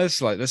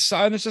 Honestly, there's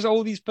just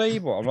all these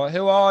people. I'm like,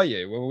 who are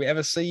you? Will we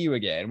ever see you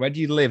again? Where do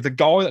you live? The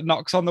guy that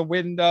knocks on the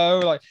window,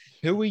 like,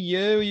 who are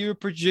you? Are you a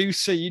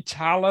producer? Are you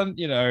talent?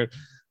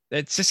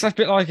 It's just a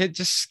bit like, it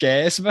just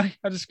scares me.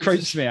 It just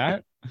creeps me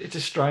out. It's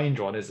a strange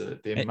one, isn't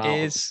it? The amount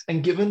it is.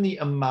 And given the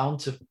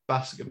amount of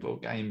basketball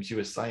games you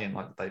were saying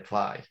like they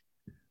play,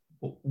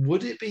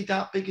 would it be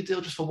that big a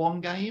deal just for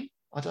one game?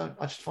 I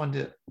just find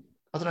it,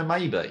 I don't know,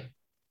 maybe.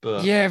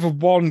 But yeah, for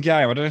one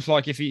game. I don't know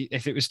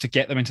if it was to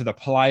get them into the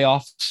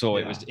playoffs or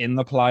it was in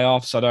the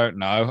playoffs. I don't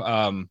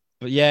know.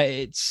 But yeah,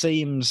 it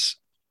seems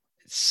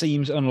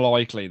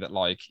unlikely that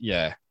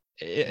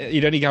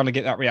you'd only going to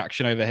get that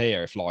reaction over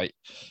here if like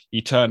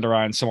you turned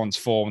around someone's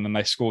form and then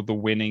they scored the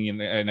winning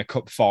in a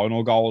cup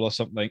final goal or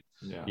something.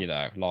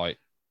 Yeah. Like.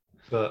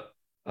 But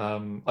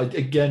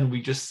again,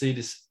 we just see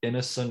this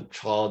innocent,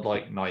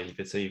 childlike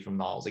naivety from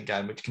Niles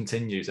again, which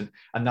continues, and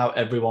now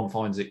everyone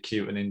finds it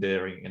cute and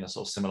endearing in a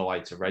sort of similar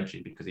way to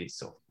Reggie because he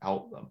sort of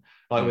helped them.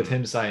 Like with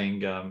him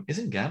saying,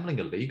 "Isn't gambling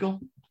illegal?"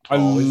 I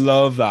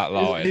love that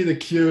line. Isn't he the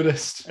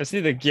cutest?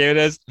 Isn't he the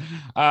cutest?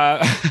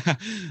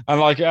 And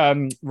like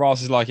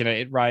Ross is like,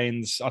 it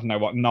rains, I don't know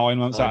what, 9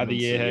 months out of the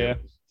year here.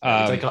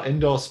 Yeah, we take our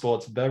indoor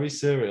sports very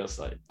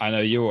seriously. I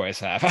know you always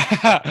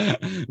have.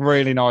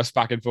 Really nice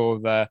back and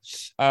forth there.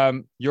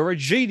 You're a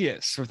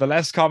genius with the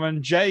less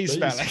common J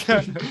spelling.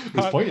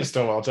 This point is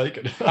still well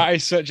taken. That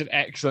is such an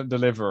excellent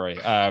delivery.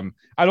 And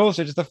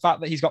also just the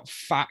fact that he's got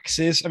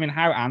faxes. I mean,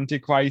 how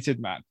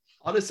antiquated, man.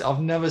 Honestly,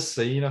 I've never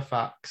seen a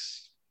fax.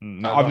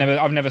 No,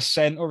 I've never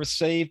sent or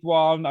received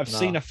one. I've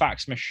seen a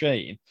fax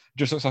machine. It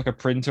just looks like a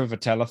printer with a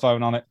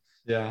telephone on it.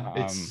 Yeah,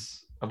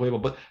 it's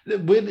unbelievable.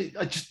 But weirdly,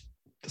 I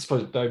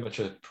suppose very much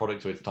a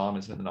product of its time,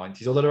 isn't it, in the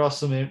 90s? Although there are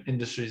some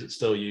industries that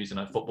still use,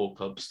 football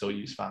clubs still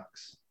use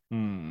fax.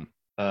 Don't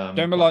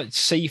remember like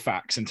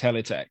CFAX and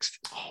teletext.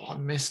 Oh, I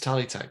miss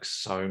teletext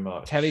so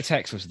much.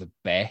 Teletext was the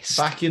best.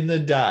 Back in the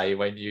day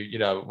when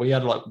we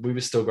had we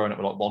were still growing up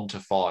with like 1 to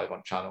 5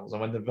 on channels,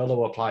 and when the Villa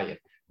were playing,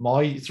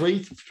 my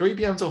 3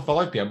 p.m. till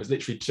 5 p.m. was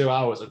literally 2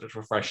 hours of just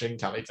refreshing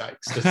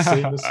teletext, just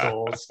seeing the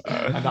scores,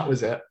 and that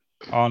was it.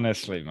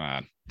 Honestly,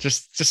 man.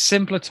 Just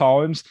simpler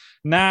times.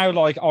 Now,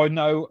 like, I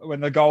know when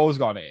the goal's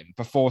gone in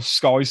before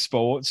Sky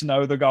Sports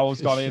know the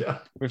goal's gone in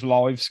with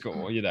live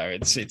score.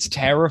 It's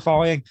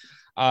terrifying.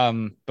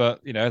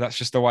 But that's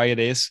just the way it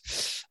is.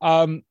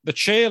 The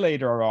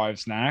cheerleader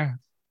arrives now.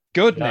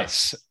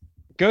 Goodness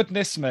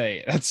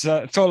me. That's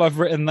all I've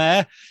written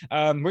there.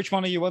 Which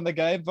one of you won the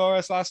game for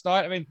us last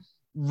night? I mean,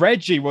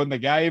 Reggie won the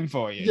game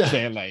for you,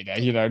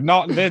 cheerleader.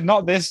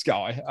 Not this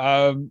guy.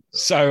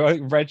 So I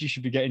think Reggie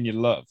should be getting your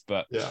love.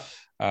 But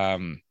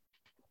what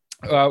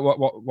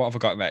have I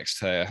got next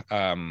here?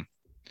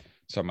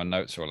 So my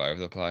notes are all over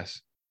the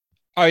place.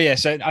 Oh yeah,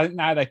 so I think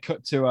now they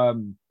cut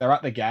to they're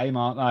at the game,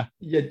 aren't they?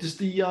 Yeah, just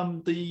the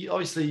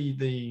obviously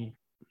the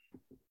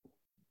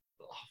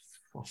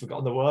I've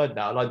forgotten the word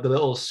now, like the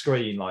little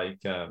screen,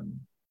 like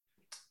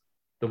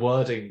the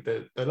wording,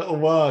 the little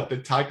word, the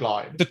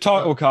tagline. The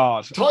title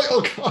card.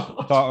 Title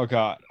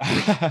card.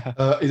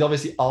 Is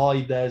obviously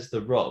there's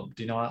the rub.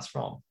 Do you know where that's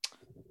from?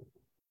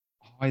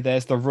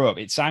 There's the rub.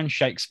 It sounds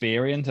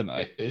Shakespearean to me.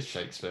 It is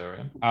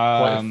Shakespearean.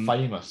 Quite a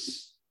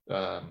famous.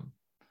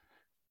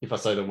 If I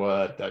say the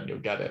word, then you'll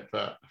get it.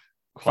 But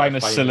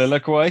famous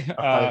soliloquy.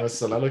 Famous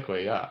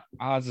soliloquy, yeah.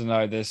 I don't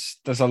know. There's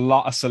a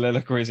lot of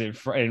soliloquies in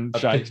Shakespeare.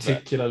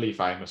 Particularly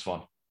famous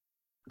one.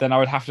 Then I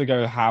would have to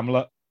go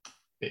Hamlet.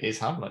 It is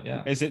Hamlet,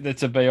 yeah. Is it the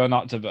to be or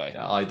not to be?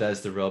 Yeah,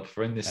 there's the rub.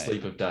 For in this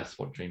sleep of death,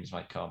 what dreams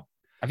might come.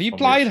 Have you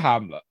played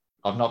Hamlet?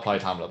 I've not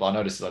played Hamlet, but I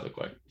know the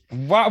soliloquy.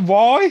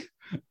 Why?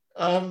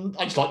 I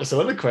just like the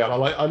soliloquy, and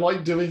I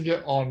like doing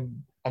it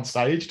on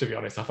stage. To be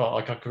honest, I felt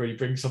like I could really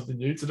bring something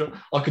new to do.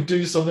 I could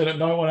do something that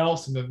no one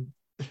else, and then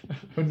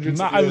hundreds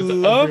of years. I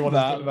love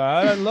that,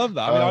 man. I love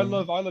that. I mean,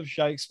 I love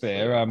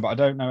Shakespeare, but I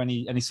don't know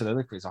any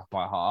soliloquies off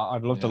by heart.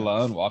 I'd love to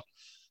learn one.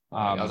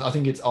 I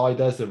think it's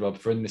there's the rub.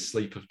 For in this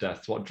sleep of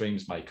death, what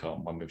dreams may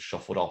come when we've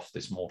shuffled off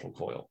this mortal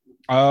coil.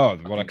 Oh,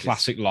 what a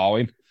classic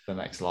line. The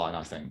next line,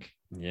 I think.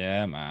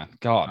 Yeah, man.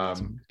 God.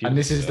 And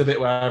this is the bit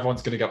where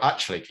everyone's going to go,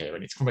 actually,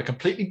 Kieran, it's from a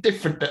completely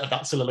different bit of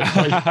that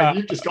soliloquy, and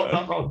you've just got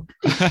that wrong.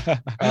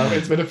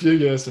 It's been a few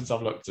years since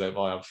I've looked at it,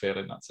 but I have a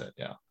feeling that's it,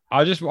 yeah.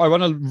 I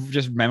want to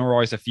just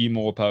memorize a few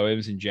more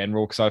poems in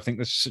general, because I think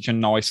that's such a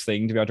nice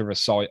thing to be able to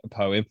recite a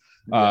poem,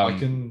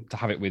 to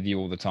have it with you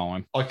all the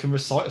time. I can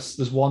recite,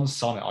 there's one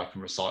sonnet I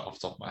can recite off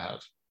the top of my head.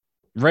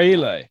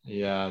 Really?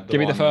 Yeah. Give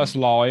me the first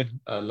line.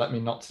 Let me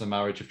not to the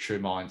marriage of true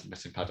minds and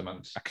miss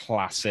impediments. A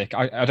classic.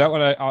 I don't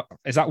want to.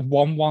 Is that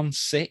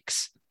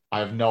 116? I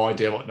have no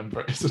idea what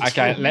number it is.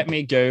 Okay, let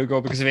me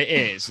Google, because if it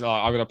is,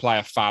 I'm going to play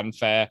a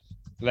fanfare.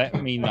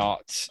 Let me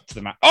not to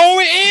the Oh,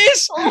 it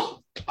is!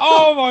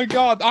 Oh my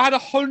God. I had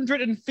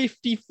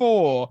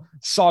 154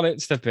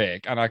 sonnets to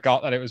pick, and I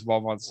got that it was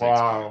 116.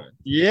 Wow.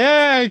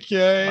 Yeah,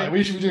 okay. Right,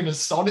 we should be doing a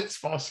sonnets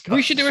podcast.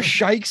 We should do a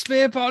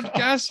Shakespeare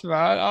podcast,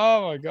 man.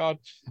 Oh my God.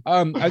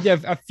 Yeah,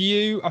 a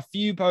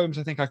few poems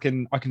I think I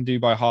can do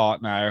by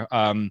heart now.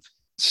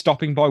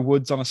 Stopping by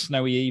Woods on a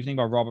Snowy Evening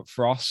by Robert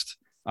Frost.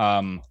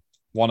 One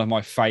of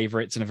my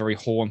favorites and a very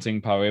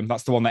haunting poem.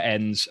 That's the one that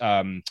ends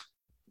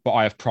but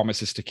I have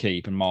promises to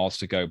keep and miles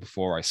to go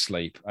before I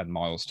sleep, and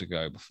miles to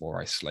go before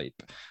I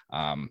sleep.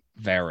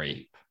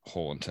 Very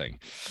haunting.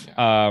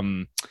 Yeah.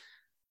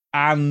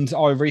 And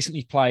I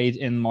recently played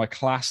in my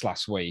class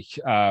last week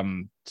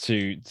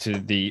to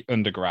the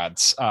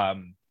undergrads,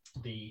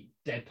 the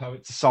Dead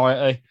Poet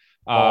Society.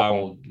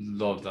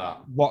 Love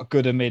that. What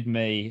good amid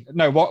me?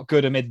 No, what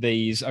good amid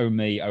these? Oh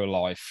me, oh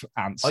life.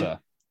 Answer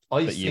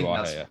I that you think are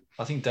that's. here.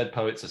 I think Dead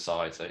Poet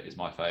Society is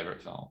my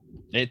favorite film.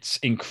 It's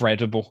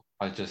incredible.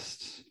 I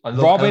love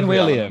Robin every element of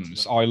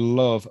Williams, it. I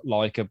love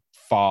like a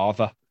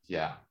father.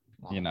 Yeah,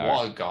 You know.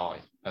 what a guy.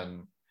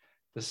 And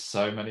there's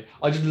so many.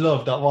 I just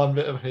love that one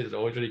bit of his that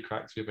always really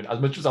cracks me up. As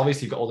much as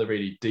obviously you've got all the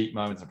really deep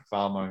moments and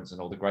profound moments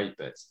and all the great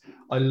bits,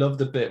 I love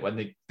the bit when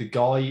the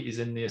guy is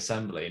in the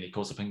assembly and he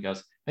calls up and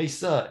goes, "Hey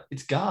sir,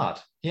 it's guard.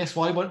 Yes,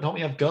 why don't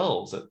we have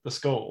girls at the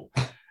school?"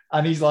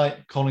 And he's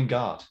like, "Calling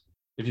guard.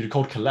 If you'd have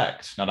called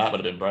collect, now that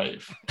would have been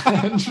brave."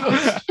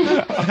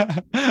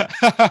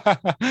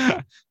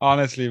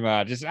 Honestly,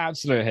 man, just an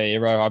absolute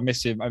hero. I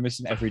miss him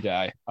every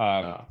day.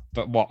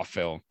 But what a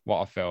film!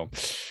 What a film!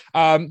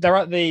 They're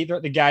at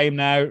the game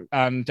now,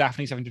 and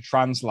Daphne's having to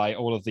translate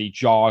all of the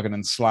jargon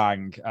and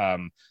slang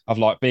of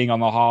like being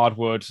on the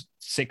hardwood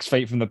 6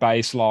 feet from the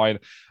baseline.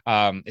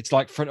 It's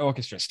like front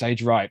orchestra,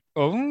 stage right.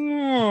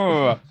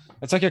 Oh,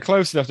 it's like you're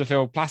close enough to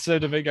feel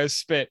Placido Domingo's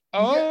spit.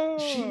 Oh,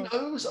 yeah, she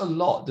knows a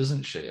lot,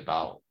 doesn't she,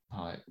 about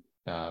like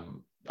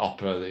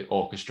opera, the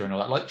orchestra, and all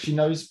that. Like she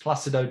knows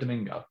Placido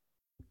Domingo.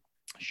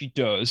 She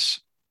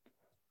does.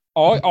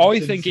 I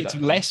think it's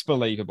less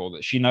believable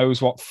that she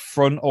knows what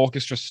front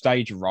orchestra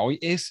stage right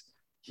is.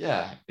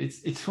 Yeah,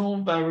 it's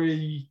all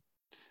very.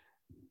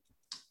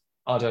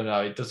 I don't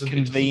know. It doesn't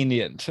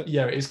convenient.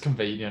 It is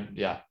convenient.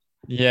 Yeah.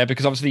 Yeah,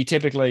 because obviously,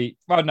 typically,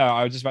 well, no,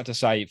 I was just about to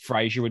say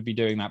Frasier would be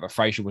doing that, but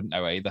Frasier wouldn't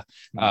know either.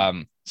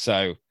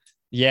 So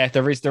yeah,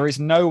 there is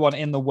no one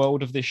in the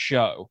world of this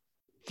show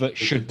that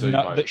should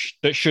know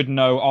that should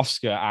know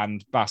Oscar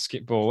and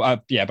basketball.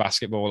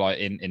 Basketball like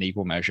in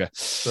equal measure.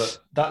 But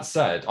that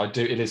said,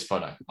 it is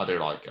funny. I do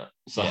like it.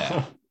 So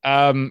yeah.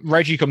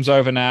 Reggie comes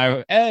over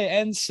now.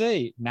 Hey,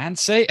 NC,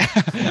 Nancy.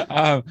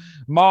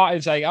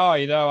 Martin's saying, "Oh,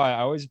 you know,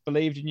 I always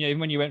believed in you even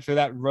when you went through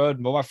that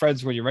run. All my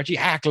friends were you, Reggie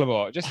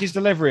Hacklemore." Just his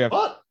delivery of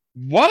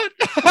what?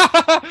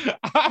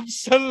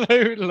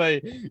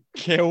 Absolutely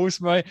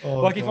kills me.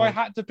 Like, if I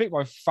had to pick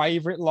my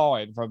favorite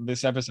line from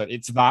this episode,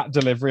 it's that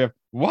delivery of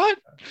what?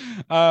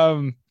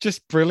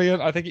 Just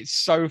brilliant. I think it's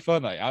so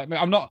funny. I mean,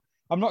 I'm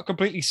not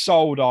completely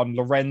sold on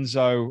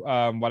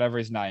Lorenzo, whatever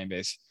his name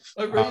is.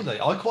 Oh,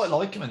 really? I quite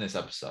like him in this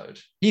episode.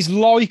 He's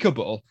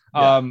likable.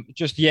 Yeah.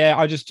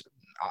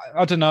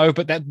 I don't know,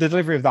 but the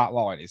delivery of that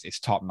line is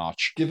top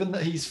notch. Given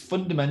that he's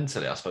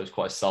fundamentally, I suppose,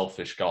 quite a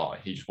selfish guy,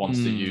 he just wants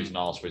to use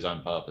Niles for his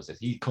own purposes.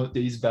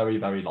 He's very,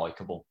 very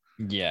likable.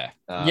 Yeah.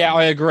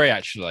 I agree,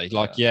 actually.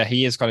 Like,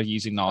 he is kind of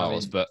using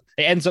Niles, but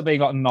it ends up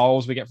being like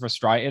Niles we get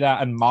frustrated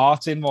at, and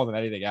Martin more than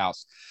anything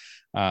else.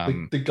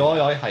 The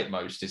guy I hate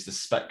most is the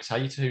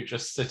spectator who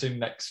just sitting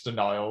next to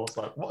Niles.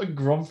 Like, what a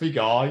grumpy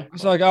guy.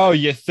 It's like, oh,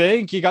 you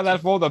think you got that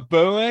for the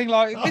booing?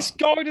 Like, this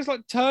guy just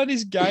like turned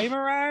his game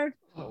around.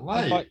 Oh,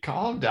 wait, like,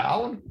 calm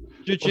down.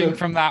 Judging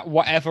from that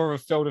whatever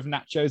filled of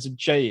nachos and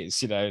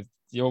cheese, you know,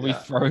 you'll be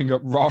throwing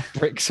up rock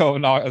bricks all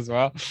night as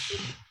well.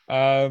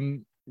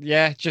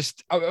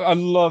 Just I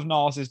love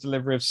Niles'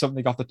 delivery of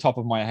something off the top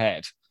of my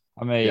head.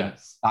 I mean,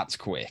 that's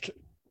quick.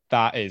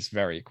 That is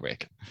very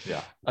quick.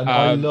 Yeah. And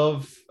I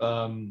love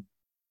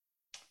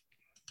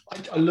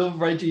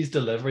Reggie's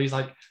delivery. He's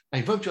like,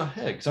 "Hey, rubbed your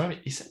hair." Because I mean,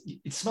 he said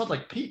it smelled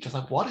like peach. I was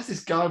like, why does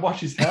this guy wash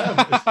his hair?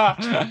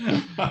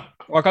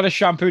 What kind of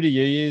shampoo do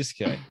you use,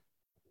 Kay?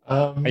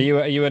 Are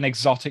you an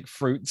exotic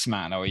fruits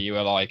man, or are you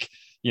like,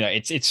 you know,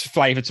 it's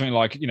flavored something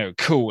like, you know,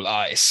 Cool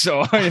Ice,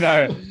 or, you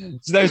know,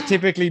 it's those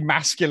typically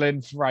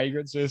masculine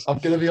fragrances? I'm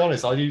gonna be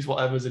honest, I use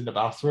whatever's in the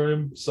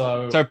bathroom.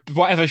 So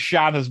whatever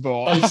Shan has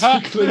bought.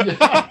 Basically,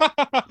 yeah.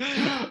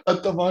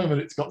 At the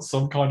moment, it's got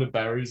some kind of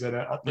berries in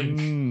it, I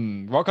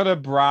think. What kind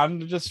of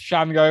brand does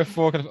Shan go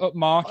for? Kind of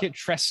upmarket,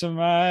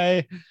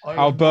 Tresemme,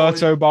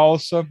 Alberto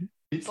Balsam?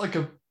 It's like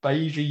a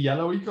beigey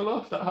yellowy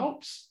colour, if that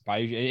helps.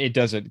 Beige, it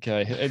doesn't,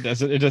 okay. It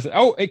doesn't.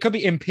 Oh, it could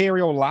be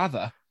Imperial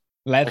Leather.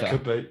 It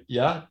could be.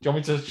 Yeah. Do you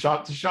want me to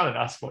shout to Shan and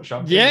ask what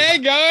shampoo? Yeah,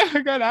 go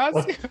and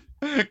ask.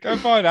 Go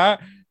find out.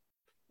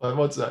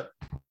 What's that?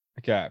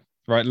 Okay.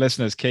 Right,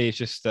 listeners, Key is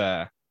just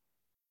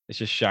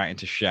shouting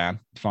to Shan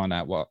to find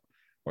out what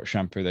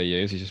shampoo they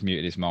use. He's just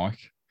muted his mic.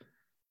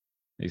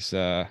 He's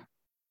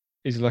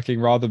looking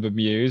rather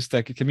bemused.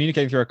 They're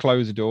communicating through a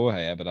closed door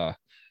here, but I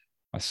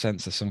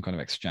sense there's some kind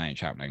of exchange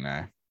happening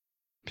there.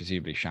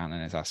 Presumably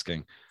Shannon is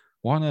asking,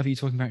 why on earth are you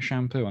talking about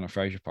shampoo on a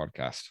Frasier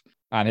podcast?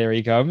 And here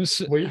he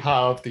comes. We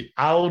have the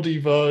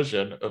Aldi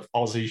version of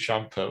Aussie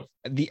shampoo.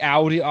 The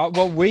Aldi.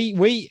 Well,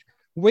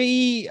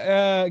 we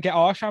get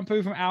our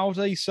shampoo from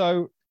Aldi,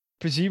 so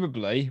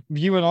presumably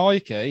you and I,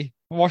 Key,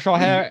 wash our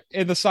hair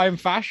in the same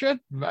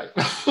fashion. Mate.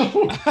 That's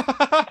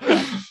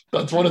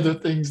one of the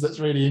things that's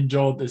really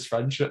enjoyed this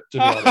friendship, to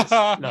be honest.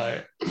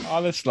 No.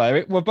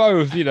 Honestly, we're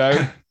both, you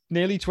know,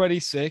 nearly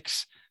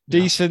 26,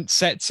 decent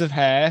sets of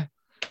hair.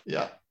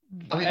 Yeah.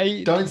 I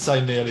mean, don't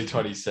say nearly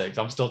 26.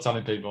 I'm still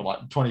telling people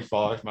like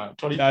 25, man.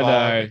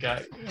 25.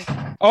 Okay.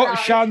 Oh,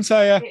 Shan's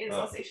here. It is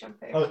Aussie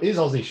shampoo. Oh, it is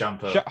Aussie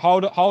shampoo.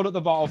 Hold up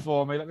the bottle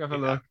for me. Let me have a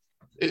look.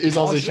 It is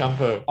Aussie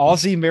shampoo.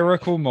 Aussie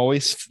Miracle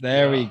Moist.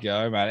 There we Yeah.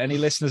 go, man. Any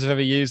listeners have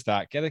ever used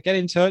that? Get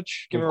in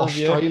touch. Give With a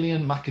review.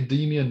 Australian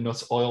macadamia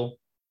nut oil.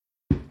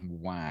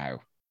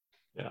 Wow.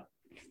 Yeah.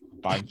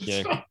 Thank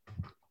you.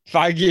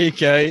 Thank you,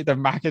 Kate. The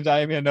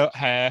macadamia nut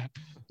hair.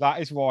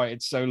 That is why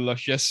it's so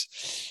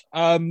luscious.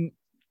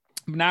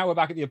 Now we're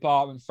back at the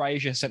apartment.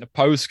 Frasier sent a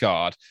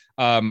postcard.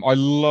 I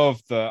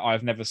love that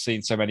I've never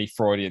seen so many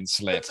Freudian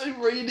slips. It's a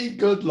really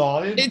good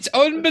line. It's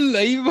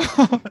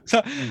unbelievable.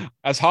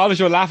 As hard as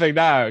you're laughing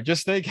now,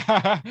 just think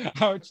how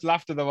much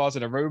laughter there was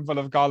in a room full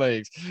of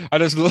colleagues.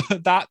 And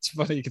that's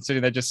funny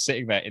considering they're just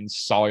sitting there in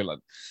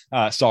silence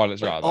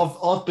rather.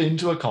 I've been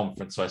to a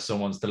conference where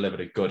someone's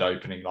delivered a good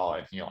opening line.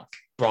 And you're like,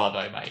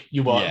 bravo, mate.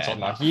 You worked on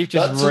that. You've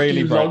just that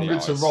really took you longer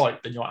to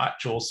write than your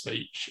actual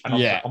speech. And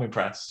I'm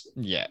impressed.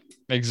 Yeah,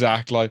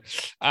 exactly.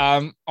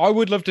 I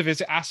would love to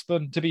visit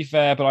Aspen, to be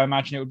fair, but I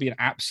imagine it would be an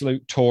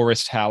absolute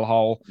tourist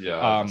hellhole.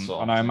 Yeah.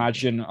 And I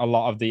imagine a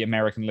lot of the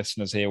American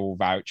listeners here will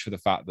vouch for the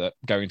fact that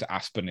going to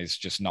Aspen is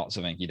just not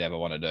something you'd ever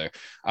want to do.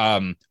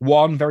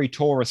 One, very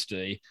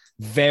touristy,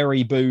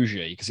 very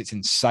bougie because it's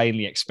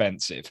insanely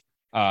expensive.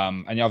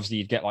 And obviously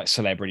you'd get like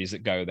celebrities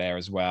that go there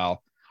as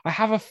well. I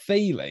have a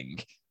feeling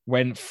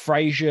when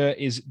Frasier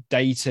is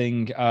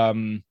dating,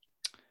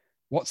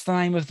 what's the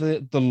name of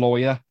the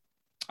lawyer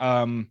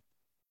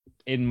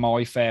in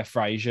My Fair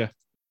Frasier?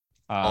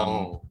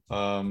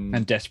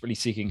 And Desperately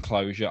Seeking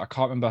Closure. I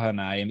can't remember her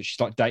name. She's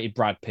like dated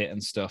Brad Pitt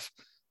and stuff.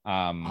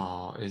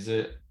 Is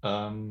it?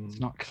 It's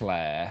not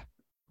Claire.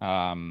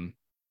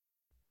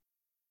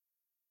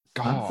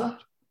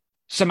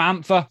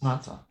 Samantha? I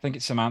think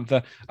it's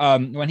Samantha.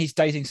 When he's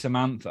dating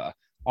Samantha,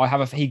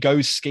 he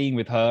goes skiing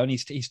with her, and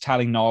he's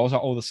telling Niles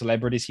like all the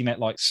celebrities he met,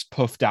 like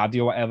Puff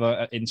Daddy or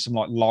whatever, in some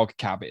like log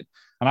cabin.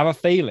 And I have a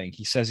feeling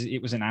he says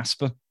it was in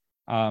Aspen.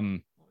 I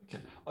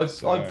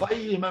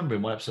vaguely remember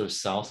in one episode of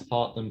South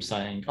Park them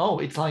saying, "Oh,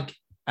 it's like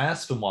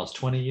Aspen was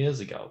 20 years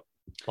ago."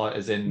 Like,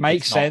 as in,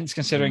 makes sense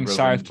considering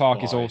South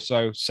Park is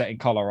also set in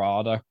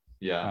Colorado.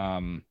 Yeah.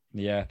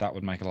 Yeah, that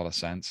would make a lot of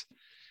sense.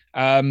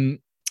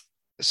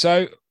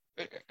 So,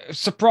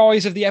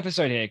 surprise of the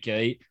episode here,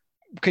 Kate.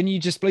 Can you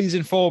just please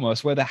inform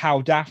us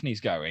how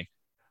Daphne's going?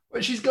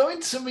 Well, she's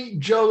going to meet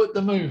Joe at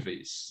the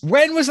movies.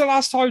 When was the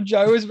last time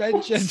Joe was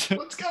mentioned?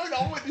 What's going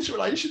on with this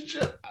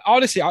relationship?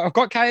 Honestly, I've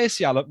got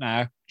KSCL up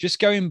now. Just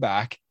going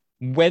back,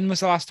 when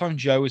was the last time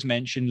Joe was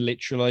mentioned?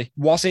 Literally,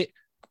 was it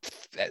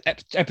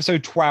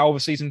episode 12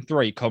 of season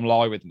 3? Come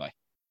lie with me.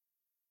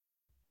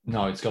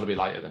 No, it's got to be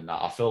later than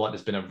that. I feel like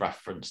there's been a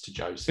reference to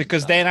Joe.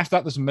 Because then after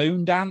that, there's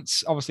Moon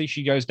Dance. Obviously,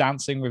 she goes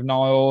dancing with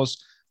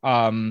Niles.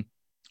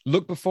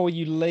 Look Before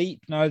You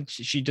Leap. No,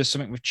 she does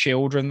something with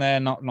children there,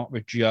 not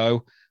with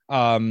Joe.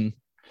 I mean,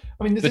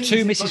 the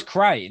two Mrs.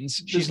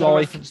 Cranes. She's no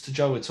like reference to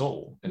Joe at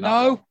all.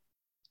 No,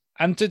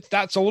 and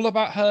that's all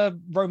about her.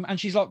 And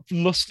she's like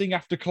lusting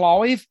after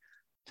Clive.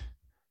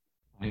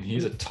 I mean,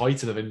 he's a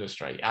titan of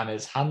industry and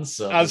as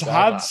handsome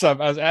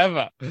as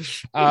ever.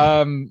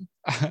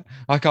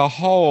 Like a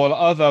whole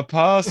other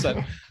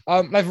person.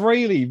 They've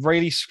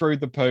really screwed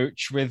the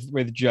pooch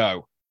with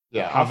Joe.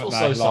 Yeah, I feel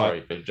so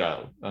sorry for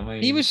Joe. I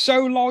mean, he was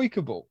so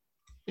likable.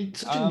 He's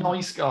such a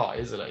nice guy,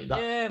 isn't he?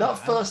 That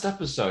first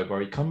episode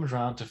where he comes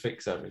around to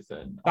fix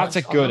everything. That's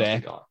a good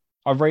ep.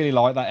 I really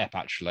like that ep,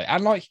 actually.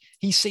 And like,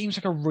 he seems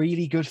like a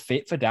really good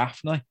fit for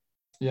Daphne.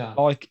 Yeah.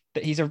 Like,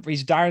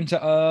 he's down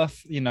to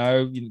earth,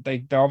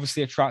 they're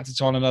obviously attracted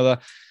to one another.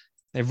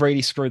 They've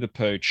really screwed the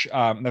pooch. They've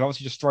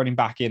obviously just thrown him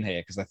back in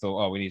here because they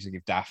thought, we need to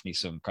give Daphne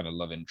some kind of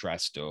love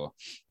interest or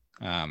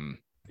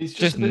he's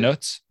just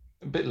nuts.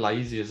 A bit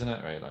lazy, isn't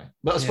it, really?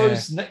 But I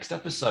suppose next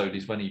episode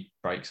is when he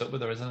breaks up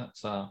with her, isn't it?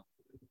 So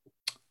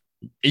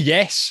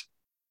yes,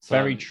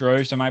 very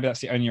true. So maybe that's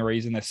the only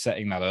reason they're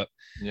setting that up.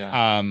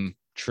 Yeah.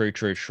 True.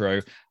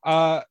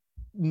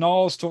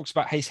 Niles talks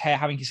about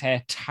having his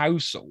hair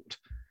tousled.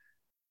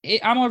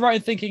 Am I right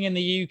in thinking in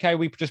the UK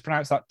we just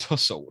pronounce that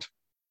tussled?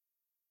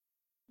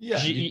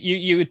 Yeah.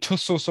 You would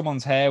tussle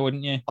someone's hair,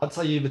 wouldn't you? I'd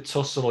say you either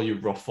tussle or you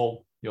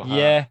ruffle your hair.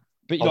 Yeah.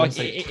 But like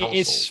it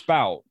is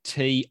spelled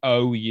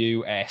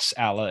Tousle,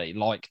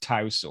 like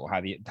tousle, how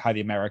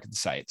the Americans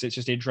say it. So it's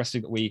just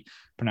interesting that we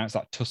pronounce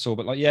that tussle.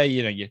 But like,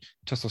 you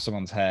tussle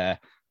someone's hair.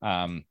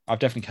 I've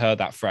definitely heard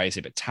that phrase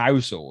here, but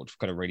tousled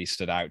kind of really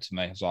stood out to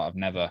me. It's like I've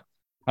never,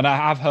 and I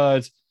have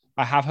heard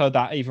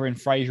that either in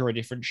Frasier or a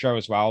different show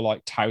as well,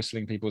 like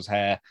tousling people's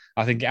hair.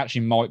 I think it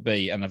actually might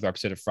be another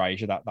episode of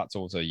Frasier that's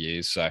also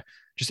used. So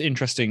just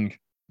interesting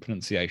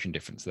pronunciation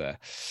difference there.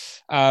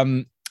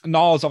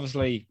 Niles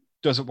obviously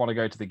doesn't want to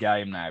go to the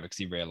game now because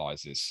he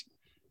realizes,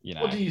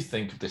 What do you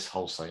think of this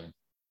whole scene?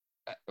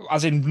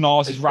 As in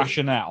Niles'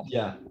 rationale?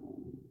 Yeah.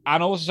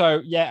 And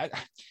also,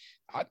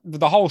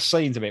 the whole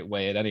scene's a bit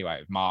weird anyway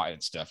with Martin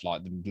and stuff,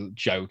 like the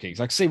joking.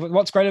 It's like, see,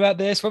 what's great about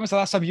this? When was the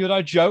last time you and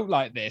I joked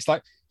like this?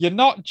 Like, you're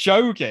not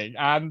joking,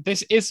 and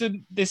this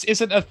isn't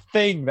a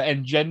thing that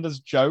engenders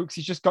jokes.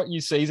 He's just got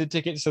you season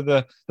tickets to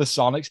the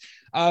Sonics.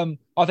 I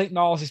think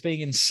Niles is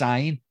being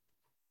insane.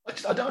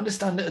 I don't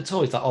understand it at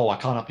all. It's like, I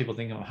can't have people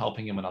thinking I'm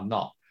helping him and I'm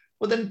not.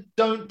 Well, then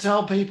don't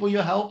tell people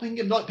you're helping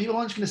him. Like people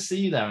aren't just going to see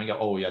you there and go,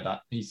 "Oh yeah,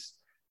 that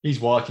he's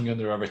working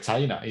under a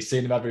retainer. He's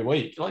seeing him every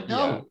week." Like,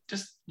 no,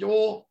 just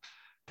you're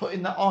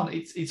putting that on.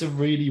 It's a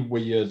really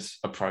weird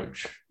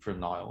approach from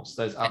Niles.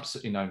 There's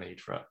absolutely no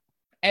need for it.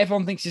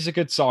 Everyone thinks he's a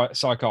good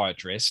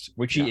psychiatrist,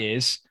 which he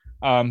is.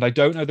 They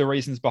don't know the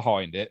reasons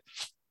behind it.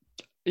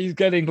 He's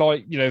getting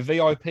like,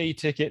 VIP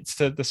tickets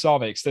to the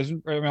Sonics.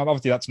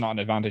 Obviously that's not an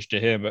advantage to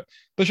him, but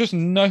there's just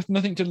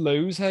nothing to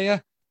lose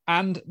here.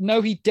 And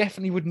no, he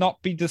definitely would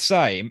not be the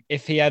same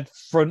if he had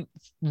front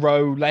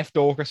row, left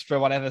orchestra,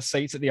 whatever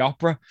seats at the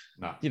opera.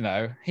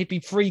 No. He'd be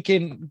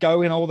freaking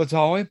going all the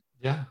time.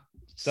 Yeah.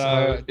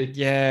 So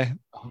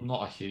I'm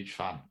not a huge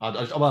fan.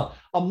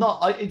 I'm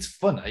not. It's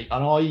funny,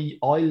 and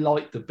I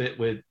like the bit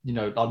with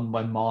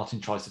when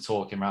Martin tries to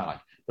talk him around, like,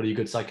 "But are you a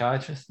good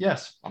psychiatrist?"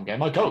 "Yes, I'm getting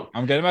my coat.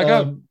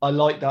 I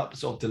like that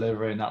sort of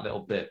delivery in that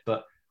little bit,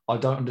 but I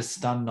don't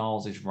understand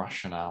Niles'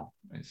 rationale.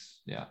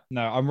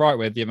 No, I'm right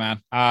with you,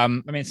 man.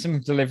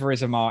 Some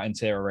deliveries of Martin's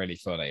here are really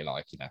funny.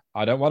 Like,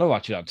 I don't want to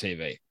watch it on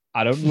TV.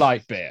 I don't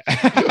like beer.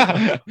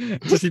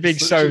 Just being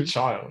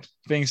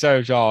being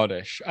so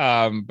childish.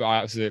 But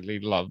I absolutely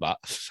love that.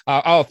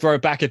 Throw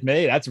it back at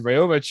me. That's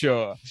real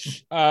mature.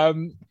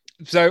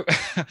 So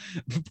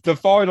the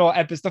final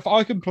episode,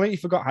 I completely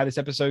forgot how this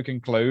episode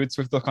concludes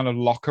with the kind of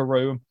locker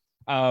room.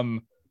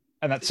 And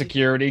that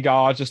security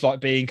guard just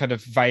like being kind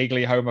of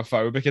vaguely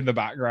homophobic in the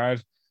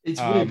background. It's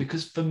weird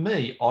because for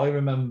me, I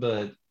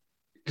remember,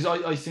 because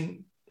I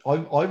think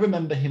I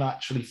remember him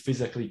actually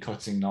physically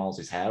cutting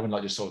Niles' hair and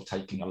like just sort of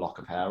taking a lock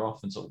of hair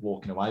off and sort of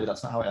walking away, but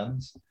that's not how it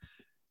ends.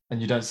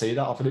 And you don't see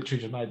that. I've literally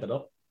just made that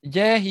up.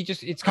 Yeah,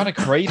 it's kind of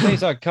creepy.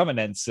 He's like, "Come and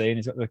then see," and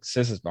he's got the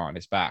scissors bar on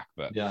his back.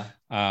 But like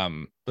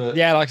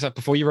I said,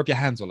 before you rub your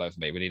hands all over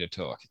me, we need to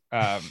talk.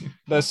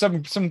 There's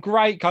some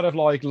great kind of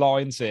like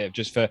lines here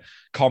just for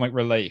comic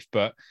relief,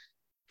 but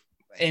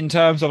in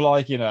terms of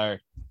like,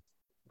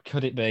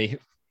 could it be?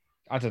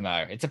 I don't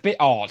know. It's a bit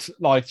odd.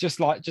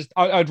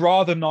 I'd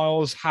rather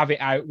Niles have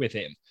it out with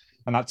him.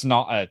 And that's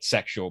not a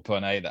sexual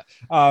pun either.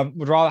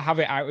 Would rather have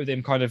it out with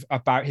him kind of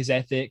about his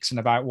ethics and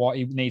about what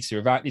he needs to,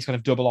 about these kind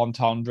of double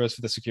entendres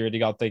for the security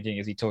guard thinking,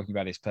 is he talking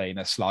about his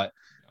penis? Like,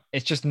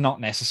 it's just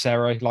not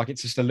necessary. Like,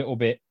 it's just a little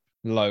bit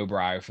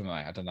lowbrow for me.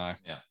 I don't know.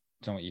 Yeah.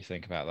 I don't know what you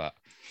think about that.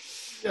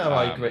 Yeah,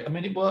 I agree. I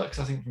mean, it works,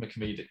 I think, from a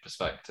comedic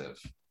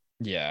perspective.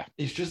 Yeah.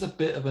 It's just a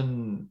bit of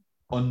an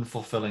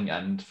unfulfilling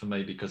end for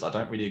me because I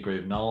don't really agree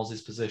with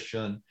Niles'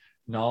 position.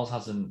 Niles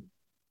hasn't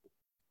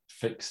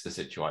fixed the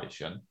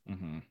situation.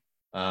 Mm-hmm.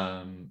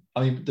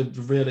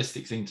 The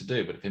realistic thing to do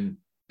would have been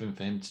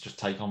for him to just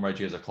take on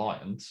Reggie as a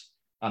client,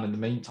 and in the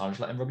meantime, just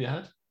let him rub your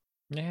head.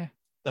 Yeah,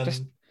 then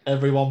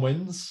everyone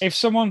wins. If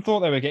someone thought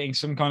they were getting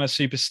some kind of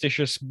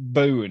superstitious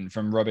boon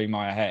from rubbing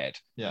my head,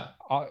 who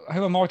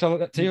am I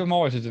to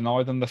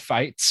deny them the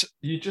fates?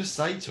 You just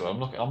say to him,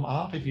 "Look, I'm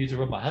happy for you to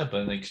rub my head,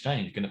 but in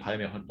exchange, you're going to pay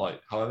me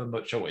like however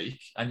much a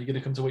week, and you're going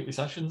to come to weekly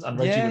sessions." And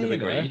Reggie would have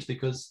agreed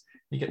because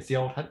he gets the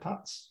old head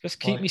pats. Just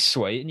keep me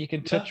sweet and you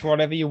can touch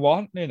whatever you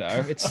want.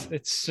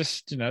 It's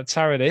just, it's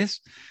how it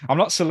is. I'm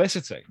not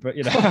soliciting, but,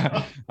 just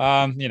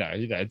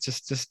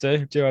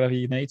do whatever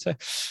you need to.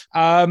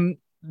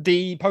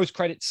 The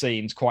post-credit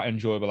scene's quite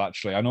enjoyable,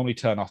 actually. I normally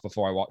turn off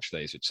before I watch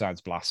these, which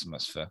sounds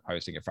blasphemous for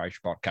hosting a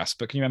Frasier podcast.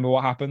 But can you remember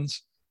what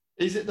happens?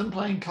 Is it them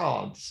playing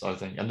cards, I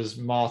think? And does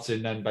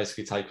Martin then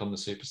basically take on the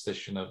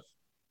superstition of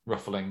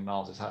ruffling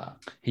Niles' hair?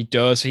 He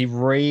does. He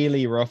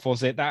really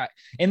ruffles it. That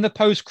in the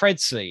post-cred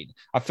scene,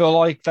 I feel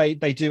like they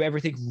do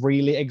everything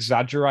really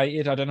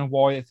exaggerated. I don't know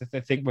why, if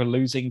they think we're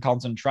losing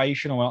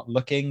concentration or we're not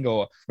looking,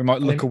 or we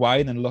might look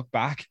away and then look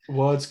back.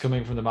 Words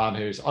coming from the man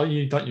who's,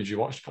 you don't usually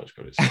watch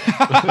post-credits.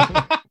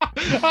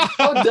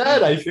 How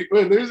dare they think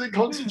we're losing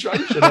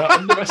concentration or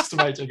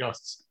underestimating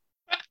us?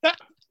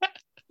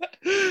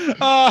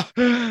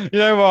 You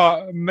know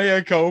what?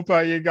 Mea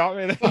culpa, you got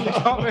me.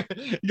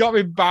 You got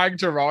me bagged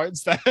to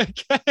rights there.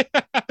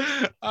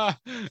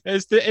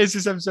 Is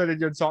this episode in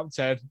your top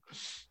 10?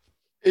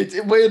 It's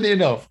weirdly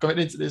enough, going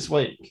into this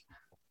week,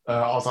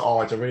 I was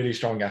like, it's a really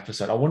strong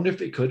episode. I wonder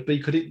if it could be.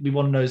 Could it be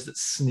one of those that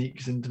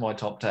sneaks into my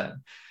top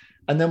 10?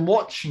 And then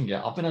watching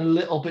it, I've been a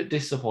little bit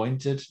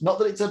disappointed. Not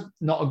that it's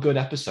not a good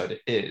episode,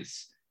 it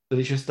is. But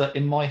it's just that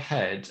in my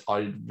head,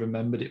 I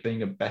remembered it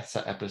being a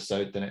better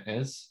episode than it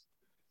is.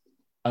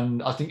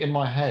 And I think in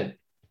my head,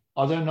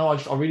 I don't know,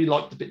 I really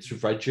like the bits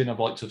with Reggie, and I'd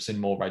like to have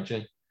seen more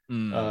Reggie.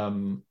 And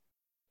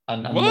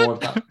more of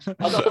that.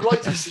 I'd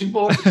like to have seen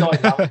more of the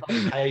dynamic of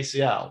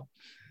ACL.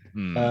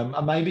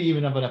 And maybe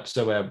even have an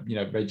episode where,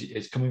 Reggie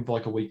is coming for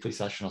like a weekly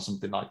session or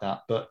something like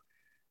that. But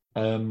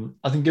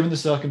I think given the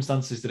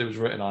circumstances that it was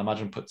written, I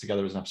imagine put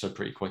together as an episode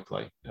pretty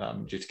quickly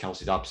due to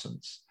Kelsey's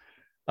absence.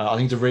 I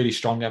think it's a really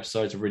strong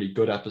episode. It's a really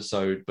good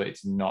episode, but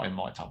it's not in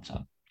my top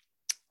 10.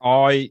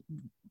 I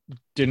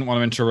didn't want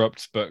to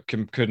interrupt, but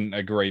couldn't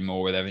agree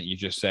more with everything you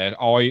just said.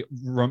 I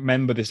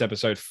remember this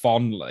episode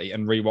fondly,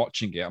 and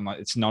rewatching it, I'm like,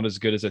 it's not as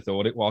good as I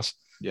thought it was.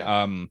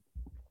 And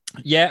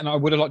I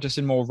would have liked to have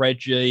seen more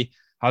Reggie.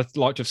 I'd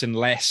like to have seen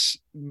less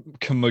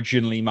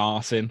curmudgeonly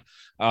Martin.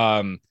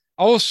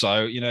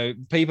 Also, you know,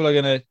 people are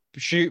gonna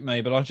shoot me,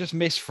 but I just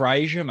miss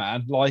Frasier,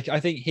 man. Like, I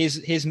think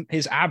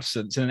his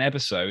absence in an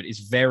episode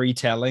is very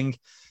telling.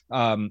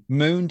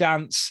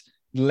 Moondance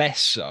less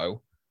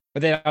so,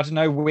 but then I don't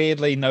know.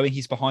 Weirdly, knowing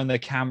he's behind the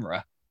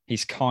camera,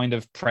 he's kind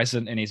of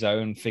present in his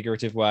own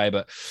figurative way.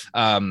 But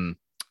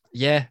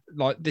yeah,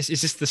 like this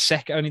is this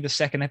only the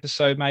second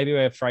episode maybe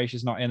where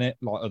Frasier's not in it,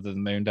 like other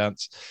than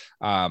Moondance.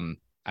 And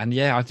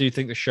yeah, I do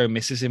think the show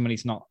misses him when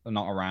he's not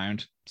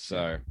around.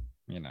 So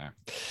you know,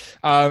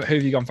 who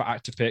have you gone for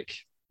actor pick?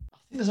 I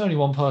think there's only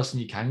one person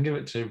you can give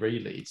it to,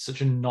 really. It's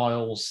such a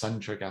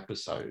Niles-centric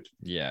episode.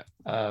 Yeah.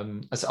 I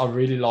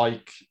really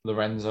like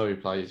Lorenzo, who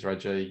plays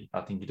Reggie.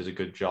 I think he does a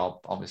good job.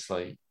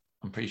 Obviously,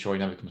 I'm pretty sure he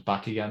never comes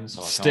back again.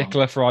 So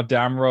Stickler for our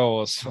damn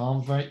rules.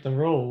 Can't break the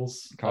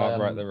rules. Can't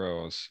break the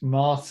rules.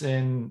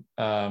 Martin,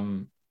 you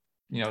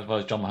know, as well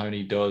as John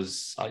Mahoney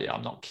does,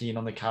 I'm not keen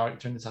on the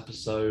character in this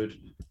episode.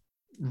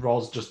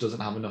 Roz just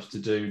doesn't have enough to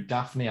do.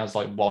 Daphne has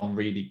like one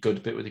really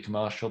good bit with the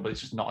commercial, but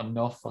it's just not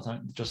enough, I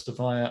don't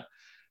justify it.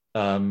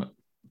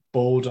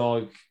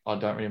 Bulldog, I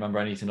don't really remember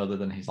anything other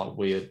than his like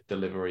weird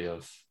delivery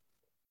of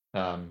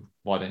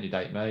why don't you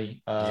date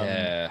me?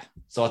 Yeah.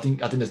 So I think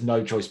there's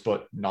no choice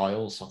but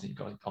Niles. So I think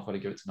I've got to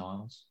give it to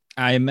Niles.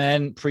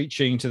 Amen.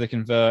 Preaching to the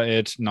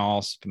converted.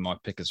 Niles been my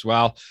pick as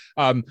well.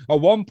 At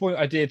one point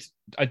I did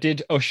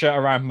usher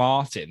around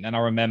Martin, and I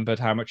remembered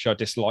how much I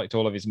disliked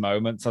all of his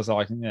moments. I was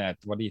like, yeah,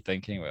 what are you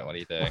thinking? Will? What are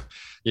you doing?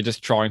 You're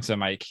just trying to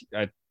make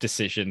a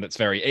decision that's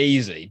very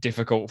easy,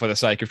 difficult for the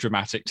sake of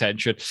dramatic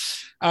tension.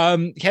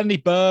 Kennedy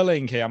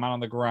Burling here, man on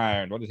the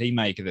ground. What did he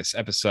make of this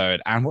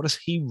episode? And what does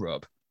he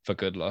rub for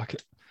good luck?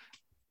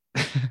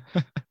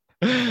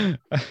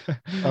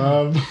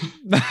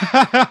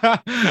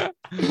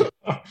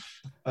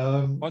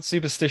 What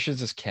superstitions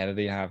does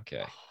Kennedy have,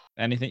 Kay?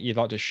 Anything you'd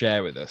like to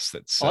share with us?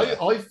 That's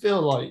I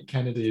feel like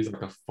Kennedy is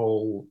like a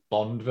full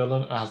Bond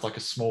villain and has like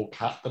a small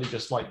cat that he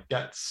just like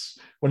gets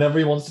whenever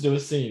he wants to do a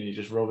scene. He's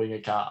just rubbing a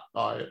cat,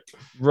 like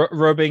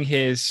rubbing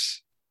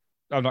his.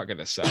 I'm not going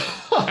to say.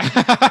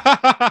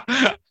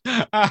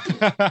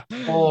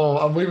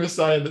 And we were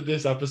saying that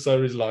this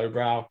episode is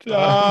lowbrow.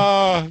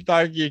 Oh,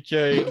 thank you,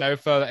 Key. No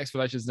further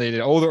explanations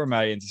needed. All that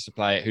remains is to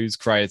play it. Who's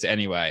created it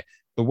anyway?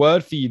 The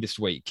word for you this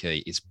week,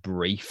 Key, is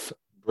brief.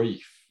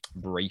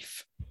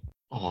 Brief.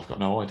 Oh, I've got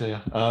no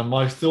idea.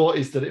 My thought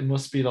is that it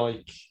must be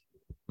like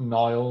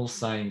Niles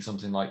saying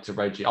something like to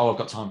Reggie, "Oh, I've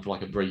got time for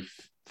like a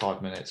brief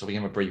 5 minutes," or we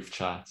can have a brief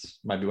chat.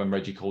 Maybe when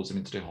Reggie calls him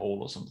into the hall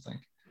or something.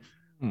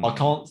 I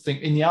can't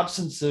think, in the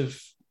absence of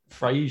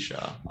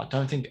Frasier, I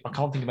can't think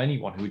of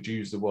anyone who would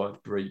use the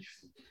word brief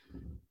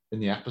in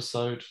the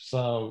episode.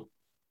 So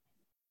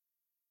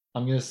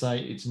I'm going to say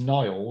it's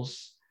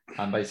Niles,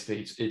 and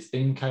basically it's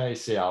in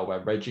KACL where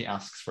Reggie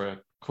asks for a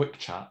quick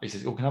chat. He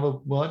says, "Oh, can I have a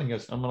word?" And he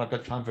goes, "I've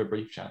got time for a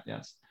brief chat."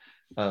 Yes,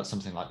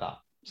 something like that.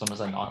 So I'm going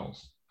to say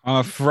Niles. I'm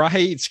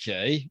afraid,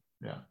 Key.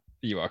 Yeah.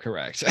 You are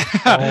correct.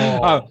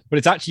 But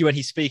it's actually when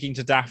he's speaking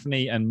to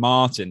Daphne and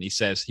Martin, he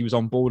says he was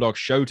on Bulldog's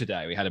show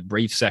today. We had a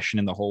brief session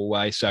in the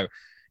hallway. So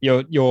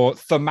you're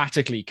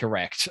thematically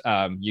correct.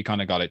 You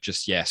kind of got it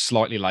just,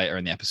 slightly later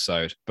in the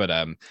episode. But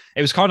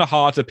it was kind of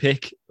hard to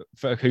pick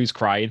for who's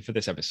crying for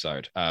this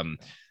episode. Don't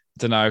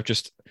know,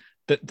 just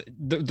there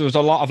was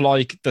a lot of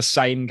like the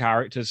same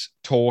characters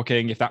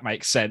talking, if that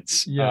makes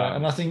sense. Yeah,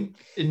 and I think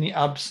in the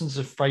absence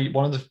of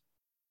one of the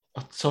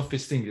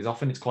toughest thing is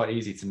often it's quite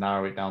easy to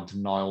narrow it down to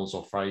Niles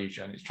or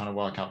Frasier, and it's trying to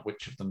work out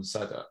which of them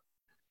said it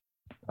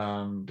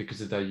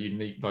because of their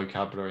unique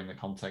vocabulary in the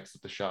context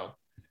of the show.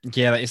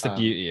 Yeah, that is the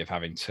beauty of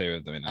having two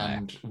of them in there.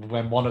 And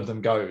when one of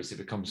them goes, it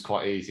becomes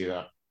quite easy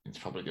that it's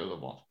probably the other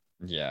one.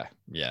 Yeah,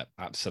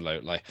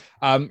 absolutely.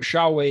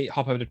 Shall we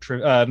hop over to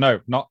trivia? No,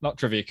 not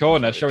trivia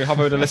corner. Shall we hop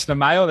over to listener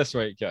mail this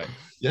week, Joe?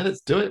 Yeah,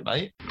 let's do it,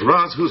 mate.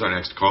 Roz, who's our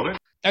next caller?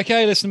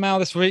 Okay, listener mail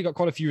this week. Got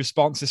quite a few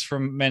responses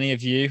from many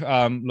of you.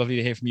 Lovely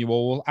to hear from you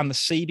all. And the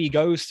CB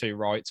goes to,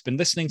 writes, been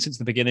listening since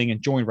the beginning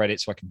and joined Reddit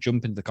so I can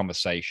jump into the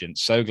conversation.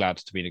 So glad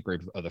to be in a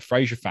group of other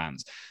Frasier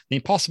fans. The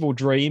Impossible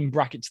Dream,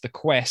 brackets The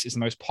Quest, is the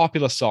most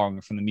popular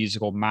song from the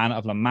musical Man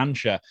of La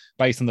Mancha,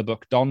 based on the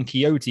book Don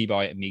Quixote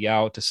by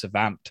Miguel de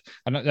Cervantes.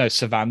 I don't know,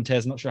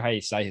 Cervantes. I'm not sure how you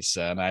say his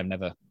surname.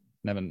 Never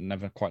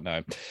quite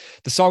know.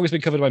 The song has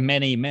been covered by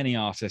many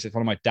artists. It's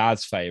one of my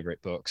dad's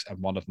favorite books and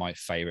one of my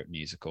favorite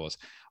musicals.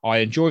 I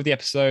enjoyed the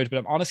episode, but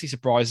I'm honestly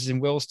surprised it's in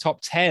Will's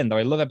top 10, though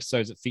I love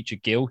episodes that feature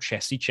Gil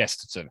Chesty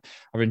Chesterton.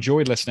 I've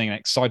enjoyed listening and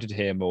excited to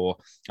hear more.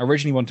 I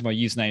originally wanted my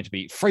username to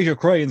be Frasier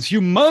Crane's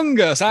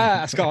Humongous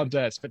Ass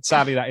Contest, but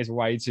sadly that is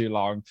way too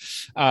long.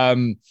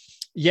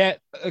 Yeah,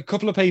 a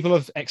couple of people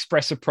have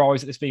expressed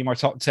surprise at this being my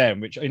top 10,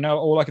 which,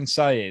 all I can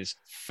say is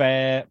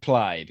fair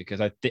play,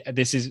 because I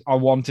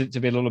want it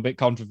to be a little bit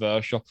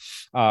controversial.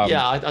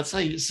 I'd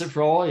say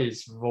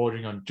surprise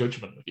bordering on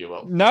judgment of you.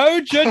 Will.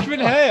 No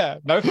judgment here.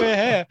 No fear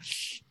here.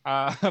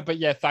 But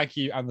yeah, thank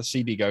you. And the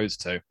CB goes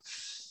to.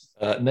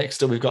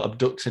 Next up, we've got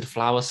Abducted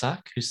Flour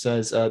Sack, who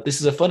says,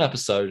 this is a fun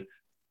episode.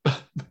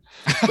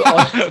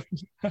 but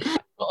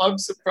I'm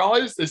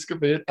surprised this could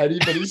be in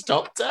anybody's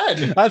top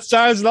 10. That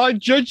sounds like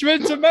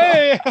judgment to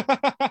me.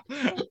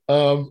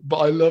 But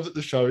I love that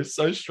the show is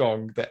so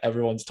strong that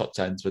everyone's top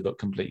 10s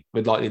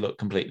would likely look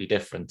completely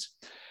different.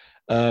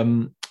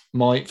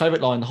 My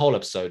favorite line in the whole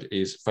episode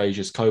is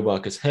Frasier's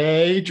co-worker's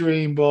 "Hey,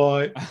 dream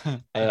boy,"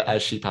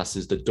 as she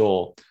passes the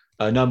door.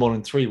 No more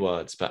than 3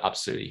 words, but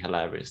absolutely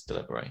hilarious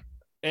delivery.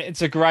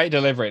 It's a great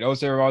delivery. It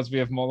also reminds me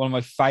of one of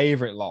my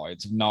favorite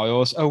lines of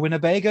Niles. "Oh,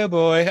 Winnebago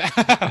boy."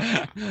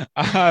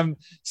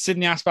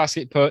 Sydney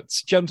Aspasket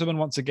puts, "Gentlemen,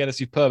 once again, a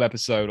superb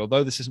episode.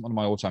 Although this isn't one of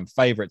my all-time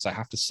favorites, I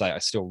have to say I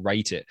still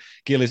rate it.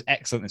 Gil is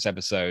excellent in this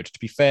episode. To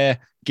be fair,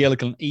 Gil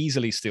can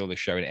easily steal the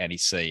show in any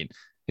scene.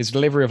 His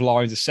delivery of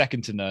lines is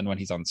second to none when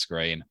he's on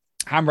screen.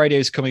 Ham Radio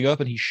is coming up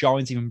and he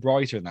shines even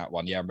brighter in that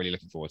one. Yeah, I'm really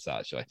looking forward to that,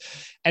 actually.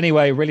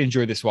 Anyway, really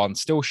enjoyed this one.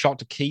 Still shocked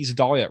to Key's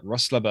diet,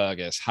 Rustler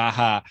Burgers.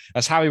 Haha.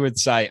 That's how he would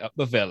say, up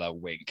the villa,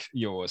 wink.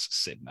 Yours,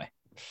 Sydney.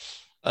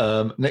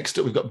 Next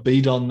up, we've got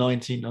Bdon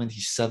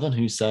 1997,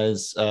 who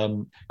says,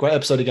 "Great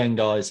episode again,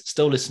 guys.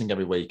 Still listening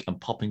every week and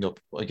popping up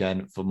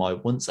again for my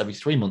once every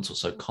 3 months or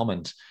so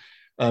comment.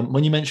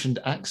 When you mentioned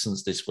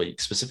accents this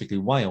week, specifically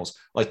Wales,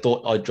 I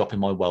thought I'd drop in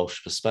my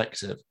Welsh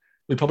perspective.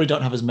 We probably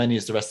don't have as many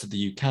as the rest of the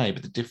UK,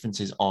 but the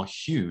differences are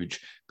huge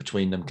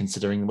between them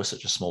considering we're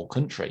such a small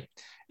country.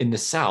 In the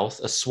south,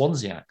 a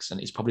Swansea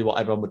accent is probably what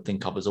everyone would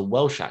think of as a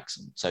Welsh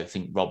accent, so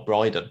think Rob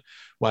Brydon,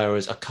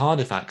 whereas a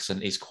Cardiff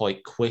accent is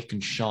quite quick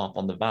and sharp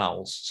on the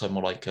vowels, so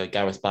more like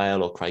Gareth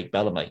Bale or Craig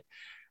Bellamy.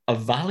 A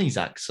Valley's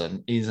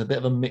accent is a bit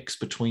of a mix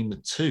between the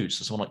two,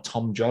 so someone like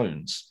Tom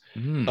Jones.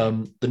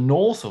 The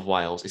north of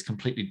Wales is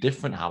completely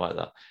different,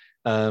 however.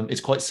 It's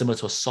quite similar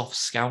to a soft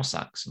Scouse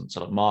accent, so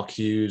like Mark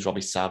Hughes,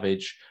 Robbie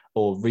Savage,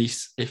 or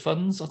Rhys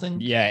Ifans, I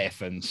think. Yeah,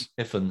 Ifans.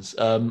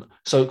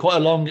 So quite a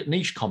long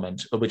niche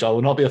comment, which I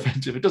will not be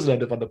offended if it doesn't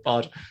end up on the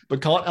pod,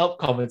 but can't help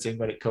commenting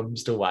when it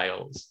comes to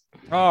Wales.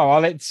 Oh,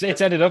 well, it's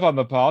ended up on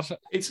the pod.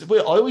 It's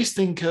weird. I always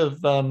think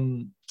of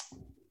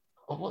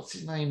what's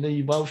his name,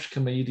 the Welsh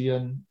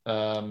comedian.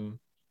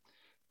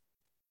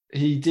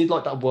 He did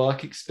like that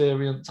Work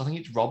Experience. I think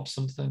it's Rob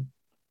something.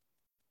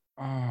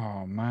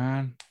 Oh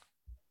man.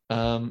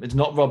 It's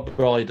not Rob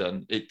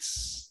Brydon.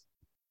 It's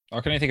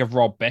I can only think of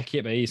Rob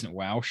Beckett, but he isn't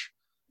Welsh.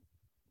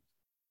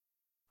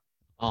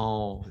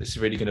 Oh, this is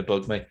really going to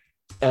bug me.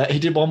 He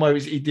did one where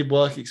he did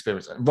Work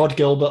Experience. Rod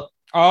Gilbert.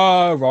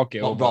 Oh, Rod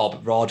Gilbert.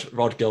 Not Rob.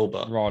 Rod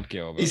Gilbert. Rod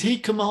Gilbert. Is he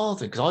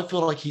Carmarthen? Because I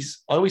feel like I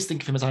always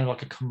think of him as having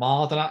like a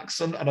Carmarthen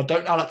accent, and I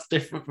don't know how that's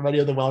different from any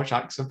other Welsh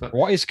accent. But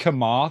what is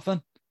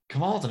Carmarthen?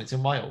 Carmarthen, it's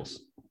in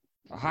Wales.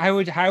 How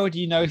would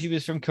you know he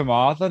was from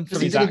Carmarthen?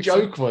 Because he did a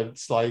joke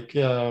once, like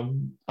how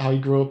he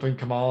grew up in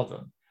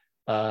Carmarthen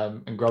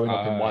and growing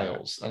up in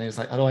Wales, and he was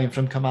like, "Hello, I'm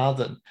from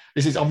Carmarthen."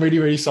 I'm really,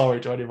 really sorry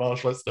to any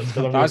Welsh listeners.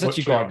 That's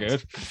actually quite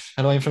good.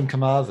 Hello, I'm from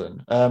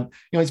Carmarthen.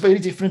 It's very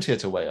different here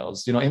to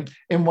Wales.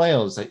 In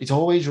Wales, it's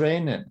always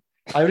raining.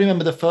 I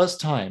remember the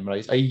first time,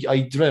 right?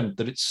 I dreamt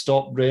that it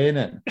stopped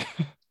raining.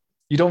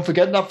 You don't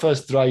forget that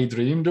first dry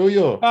dream, do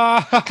you?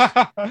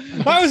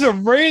 That was a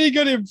really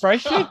good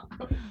impression.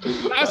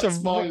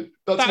 That's my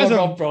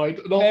Rob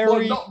Brydon,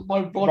 not my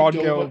Rod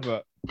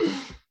Gilbert.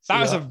 That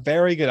was a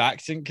very good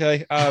accent,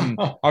 Kay.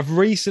 I've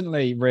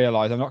recently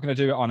realised, I'm not going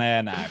to do it on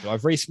air now, but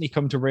I've recently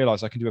come to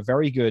realise I can do a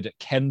very good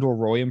Kendall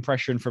Roy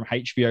impression from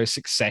HBO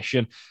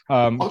Succession.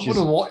 I want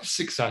to watch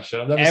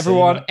Succession.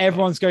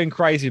 Everyone's going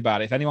crazy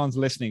about it. If anyone's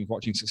listening,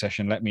 watching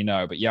Succession, let me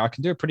know. But yeah, I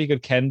can do a pretty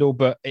good Kendall,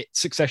 but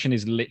Succession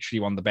is literally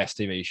one of the best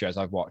TV shows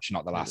I've watched,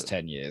 not the last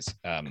 10 years.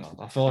 I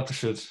feel like I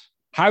should.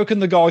 How can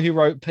the guy who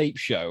wrote Peep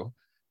Show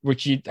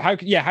how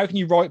can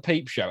you write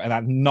Peep Show and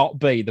that not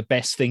be the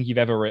best thing you've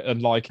ever written?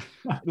 Like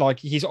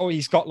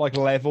he's got like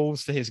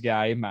levels to his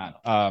game,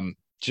 man.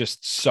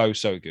 Just so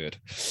good.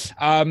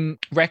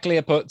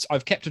 Reclia puts,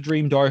 "I've kept a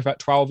dream diary for about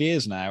 12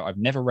 years now. I've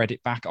never read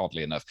it back,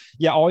 oddly enough."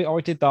 Yeah, I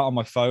did that on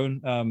my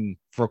phone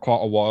for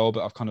quite a while,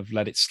 but I've kind of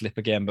let it slip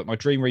again. But my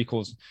dream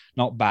recall's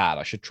not bad.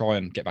 I should try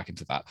and get back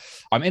into that.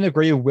 I'm in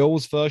agree with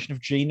Will's version of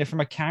Gina from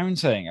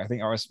accounting. I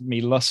think I was me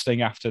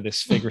lusting after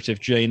this figurative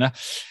Gina.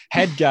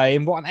 Head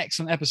game, what an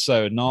excellent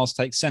episode. Niles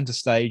takes center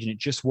stage and it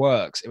just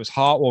works. It was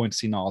heartwarming to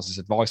see Niles'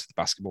 advice to the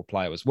basketball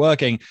player was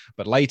working,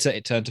 but later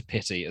it turned to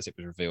pity as it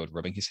was revealed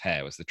rubbing his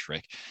hair was the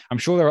trick. I'm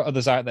sure there are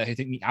others out there who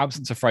think the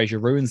absence of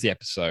Frasier ruins the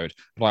episode,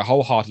 but I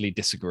wholeheartedly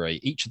disagree.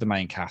 Each of the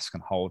main cast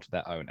can hold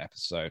their own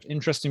episode.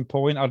 Interesting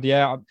point.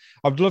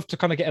 I'd love to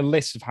kind of get a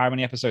list of how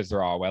many episodes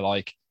there are where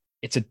like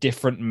it's a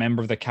different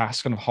member of the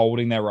cast kind of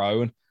holding their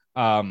own.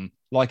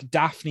 Like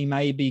Daphne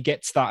maybe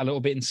gets that a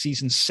little bit in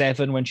season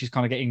 7 when she's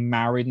kind of getting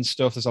married and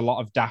stuff. There's a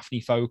lot of Daphne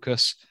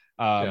focus.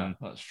 Yeah,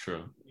 that's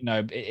true.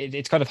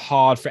 It's kind of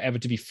hard for ever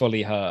to be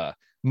fully her.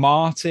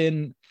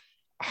 Martin,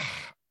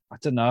 I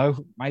don't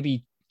know,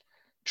 maybe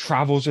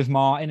Travels with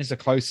Martin is the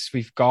closest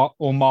we've got,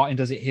 or Martin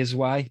does it his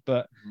way,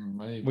 but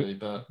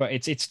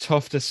it's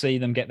tough to see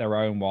them get their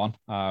own one.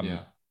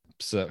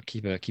 So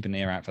keep an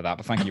ear out for that.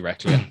 But thank you,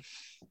 Reclia.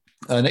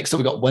 Next up,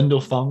 we got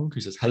Wendell Fong, who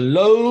says,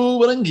 "Hello,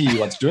 Warangi.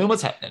 What's doing?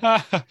 What's happening?"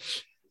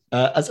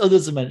 As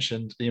others have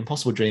mentioned, The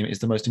Impossible Dream is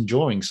the most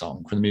enduring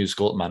song from the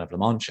musical Man of La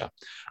Mancha.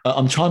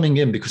 I'm chiming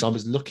in because I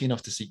was lucky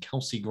enough to see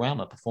Kelsey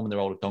Grammer performing the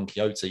role of Don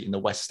Quixote in the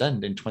West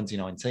End in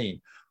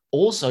 2019,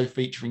 also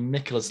featuring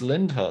Nicholas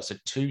Lyndhurst, so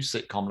two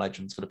sitcom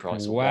legends for the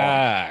price of one.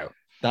 Wow.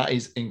 That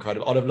is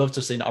incredible. I'd have loved to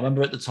have seen it. I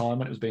remember at the time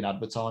when it was being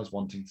advertised,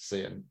 wanting to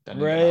see it and then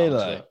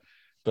Really?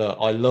 But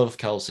I love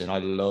Kelsey and I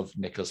love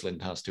Nicholas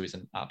Lyndhurst, who is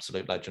an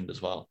absolute legend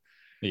as well.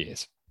 He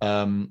is.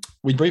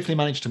 We briefly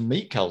managed to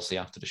meet Kelsey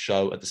after the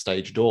show at the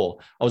stage door.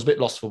 I was a bit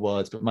lost for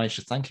words, but managed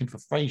to thank him for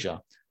Frasier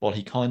while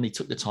he kindly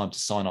took the time to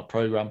sign our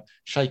program,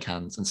 shake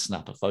hands, and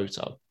snap a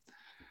photo.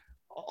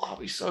 Oh, it'd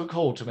be so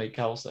cool to meet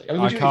Kelsey. I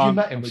mean, if you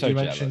met him, would you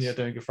mention you're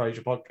doing a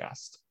Frasier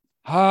podcast?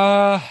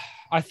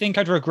 I think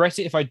I'd regret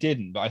it if I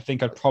didn't, but I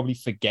think I'd probably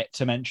forget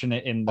to mention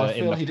it in the I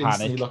feel in the he'd panic.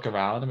 instantly look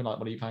around. I mean, like,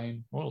 what are you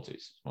paying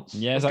royalties?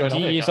 It's like, do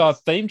you use our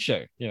theme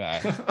show? You know,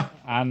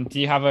 and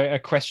do you have a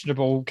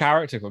questionable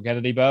character called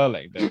Kennedy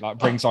Burling that like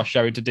brings our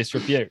show into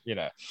disrepute? You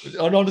know,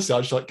 and honestly, I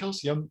was like,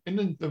 Kelsey, I'm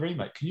in the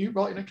remake. Can you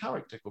write in a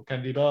character called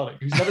Kennedy Burling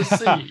who's never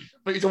seen,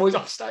 but he's always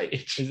off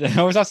stage? He's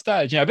always off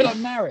stage, you know, a bit like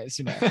Maris,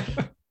 you know.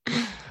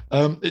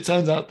 It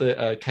turns out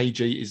that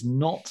KG is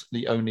not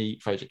the only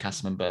Frasier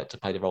cast member to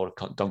play the role of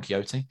Don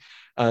Quixote.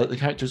 The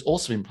character has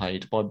also been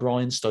played by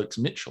Brian Stokes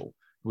Mitchell,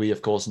 who we,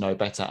 of course, know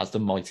better as the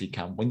mighty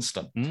Count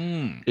Winston.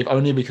 If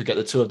only we could get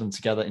the two of them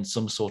together in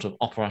some sort of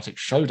operatic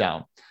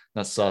showdown,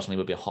 that certainly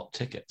would be a hot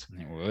ticket.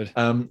 It would.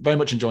 Very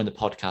much enjoying the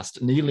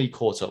podcast. Nearly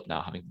caught up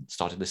now, having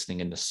started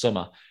listening in the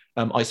summer.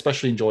 I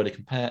especially enjoyed a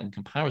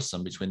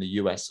comparison between the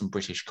US and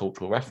British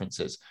cultural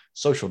references,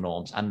 social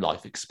norms, and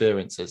life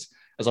experiences,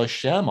 as I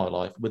share my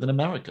life with an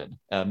American,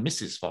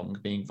 Mrs. Fong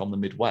being from the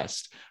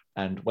Midwest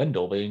and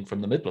Wendell being from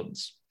the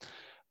Midlands.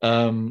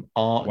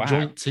 Our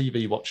joint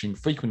TV watching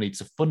frequently leads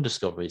to fun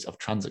discoveries of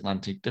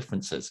transatlantic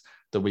differences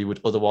that we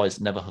would otherwise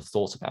never have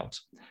thought about.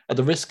 At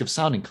the risk of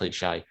sounding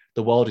cliche,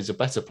 the world is a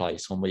better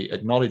place when we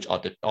acknowledge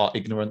our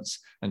ignorance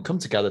and come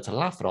together to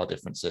laugh at our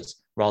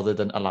differences rather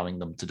than allowing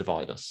them to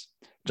divide us.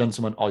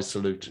 Gentlemen, I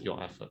salute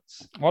your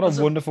efforts. What a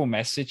wonderful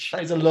message.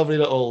 That is a lovely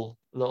little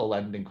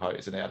ending quote,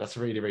 isn't it? That's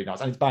really, really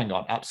nice. And it's bang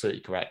on, absolutely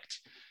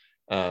correct.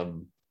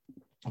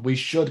 We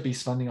should be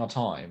spending our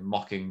time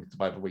mocking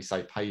whether we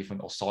say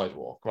pavement or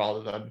sidewalk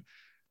rather than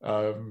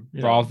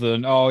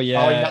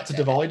that to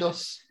divide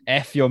us.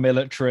 F your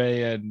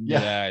military and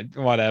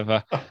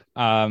whatever.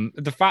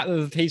 The fact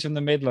that he's from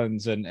the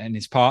Midlands and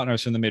his partner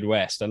is from the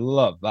Midwest, I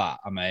love that.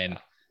 I mean,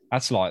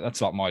 that's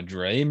like my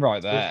dream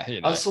right there. You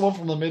know? As someone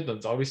from the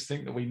Midlands, I always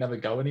think that we never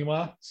go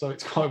anywhere. So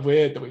it's quite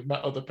weird that we've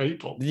met other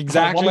people.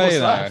 Exactly.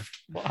 I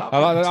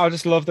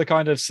just love the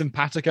kind of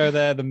simpatico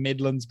there, the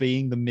Midlands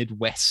being the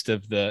Midwest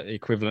of the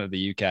equivalent of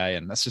the UK.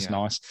 And that's just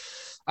nice.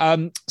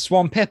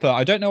 Swan Pipper,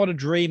 I don't know what a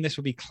dream this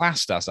would be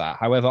classed as at.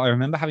 However, I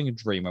remember having a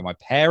dream where my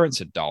parents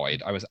had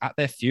died. I was at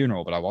their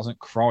funeral, but I wasn't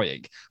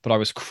crying. But I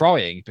was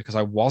crying because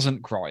I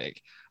wasn't crying.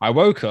 I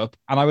woke up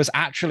and I was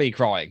actually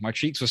crying. My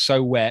cheeks were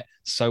so wet,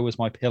 so was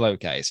my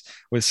pillowcase.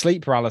 With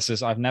sleep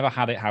paralysis, I've never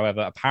had it.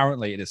 However,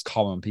 apparently it is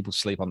common. People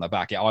sleep on their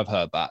back. Yeah, I've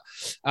heard that.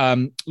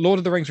 Lord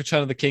of the Rings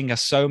Return of the King has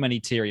so many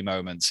teary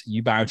moments.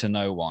 You bow to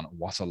no one.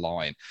 What a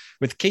line.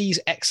 With Key's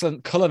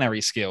excellent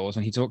culinary skills,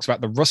 when he talks about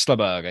the Rustler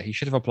burger, he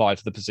should have applied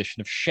for the position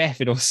of chef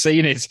in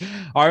Orsini's.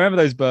 I remember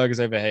those burgers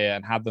over here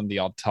and had them the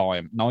odd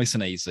time. Nice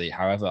and easy.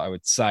 However, I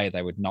would say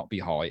they would not be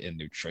high in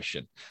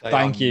nutrition.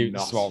 Thank you,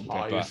 Swan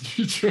Pipper.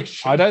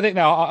 I don't think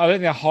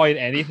they'll hide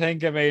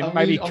anything. I mean,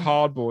 maybe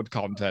cardboard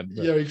content.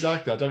 But... Yeah,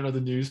 exactly. I don't know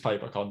the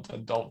newspaper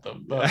content of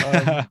them,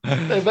 but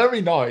they're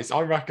very nice.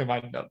 I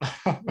recommend them.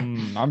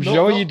 I'm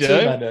sure you do.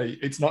 Too many.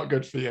 It's not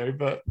good for you,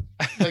 but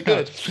they're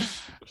good.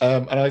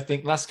 And I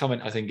think last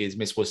comment is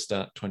Miss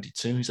Worcester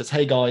 22, who says,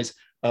 "Hey guys,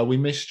 we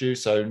missed you.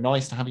 So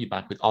nice to have you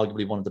back with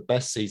arguably one of the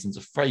best seasons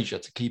of Frasier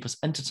to keep us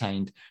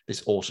entertained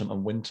this autumn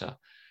and winter.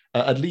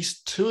 At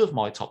least 2 of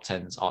my top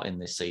 10s are in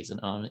this season,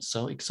 and I'm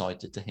so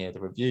excited to hear the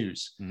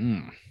reviews.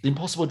 The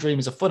Impossible Dream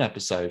is a fun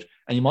episode,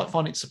 and you might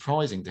find it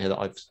surprising to hear that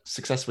I've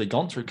successfully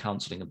gone through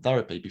counselling and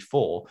therapy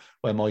before,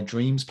 where my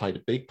dreams played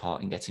a big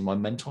part in getting my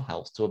mental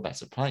health to a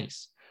better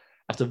place.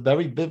 After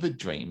very vivid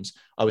dreams,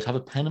 I would have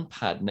a pen and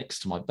pad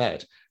next to my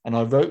bed, and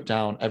I wrote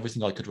down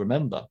everything I could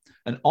remember.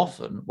 And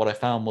often what I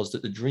found was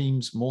that the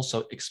dreams more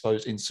so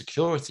exposed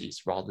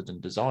insecurities rather than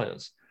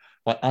desires.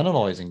 By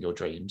analysing your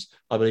dreams,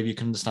 I believe you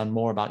can understand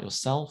more about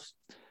yourself.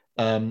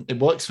 It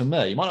works for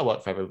me. It might not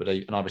work for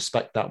everybody, and I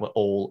respect that we're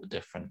all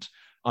different.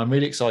 I'm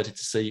really excited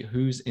to see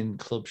who's in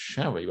Club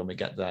Sherry when we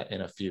get there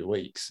in a few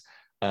weeks.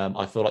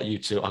 I feel like you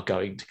two are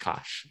going to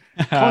clash.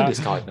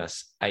 Kindest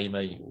kindness,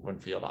 Amy, run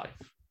for your life."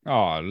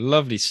 Oh,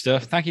 lovely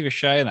stuff. Thank you for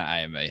sharing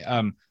that, Amy.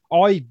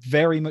 I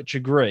very much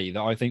agree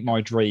that I think my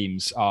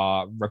dreams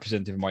are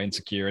representative of my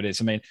insecurities.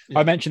 I mean,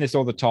 I mention this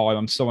all the time.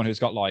 I'm someone who's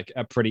got like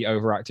a pretty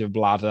overactive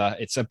bladder.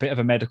 It's a bit of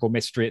a medical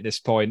mystery at this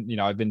point. You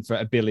know, I've been for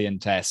a billion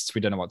tests. We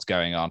don't know what's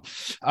going on.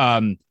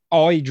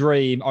 I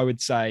dream, I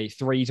would say,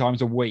 3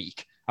 times a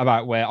week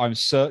about where I'm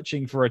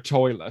searching for a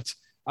toilet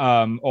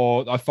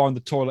or I find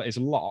the toilet is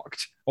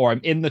locked, or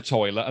I'm in the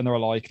toilet and there are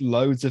like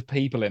loads of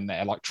people in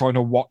there, like trying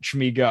to watch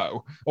me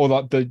go, or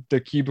like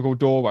the cubicle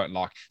door won't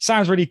lock.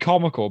 Sounds really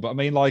comical, but I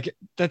mean, like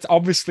that's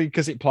obviously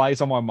because it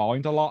plays on my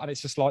mind a lot, and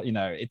it's just like, you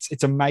know,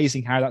 it's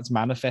amazing how that's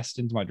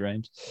manifested into my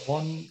dreams.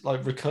 One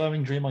like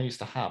recurring dream I used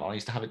to have. I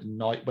used to have it at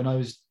night when I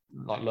was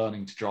like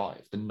learning to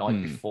drive. The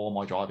night before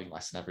my driving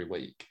lesson every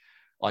week,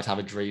 I'd have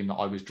a dream that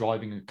I was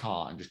driving a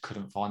car and just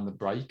couldn't find the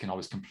brake, and I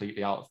was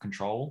completely out of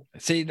control.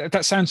 See,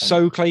 that sounds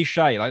so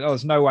cliche. Like, oh,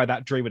 there's no way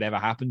that dream would ever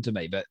happen to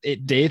me, but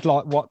it did.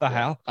 Like, what the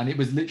hell? And it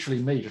was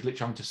literally me just literally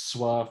having to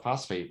swerve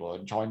past people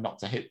and trying not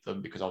to hit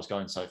them because I was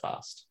going so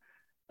fast.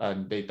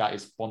 And that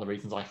is one of the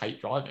reasons I hate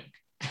driving.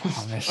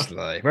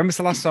 Honestly, when was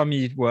the last time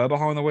you were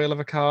behind the wheel of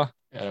a car?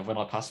 When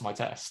I passed my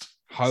test.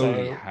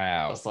 Holy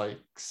hell! That's like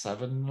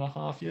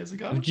 7.5 years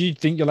ago. Do you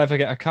think you'll ever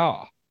get a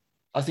car?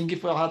 I think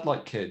if I had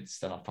like kids,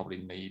 then I'd probably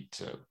need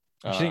to.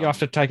 Do you think you have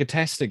to take a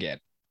test again?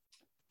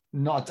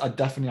 No, I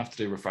definitely have to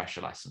do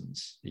refresher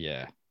lessons.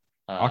 Yeah,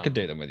 I could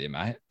do them with you,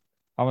 mate.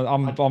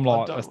 I'm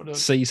like a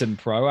seasoned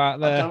pro out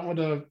there. I don't want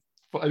to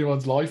put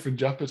anyone's life in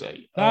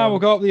jeopardy. No, we'll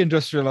go up the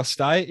industrial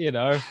estate, you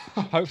know.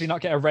 Hopefully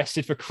not get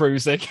arrested for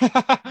cruising.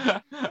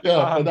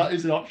 But that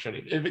is an option.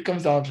 If it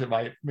comes down to it,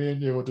 mate, me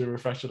and you will do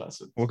refresher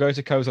lessons. We'll go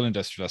to Coleshill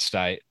Industrial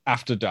Estate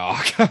after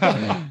dark.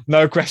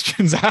 No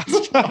questions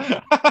asked.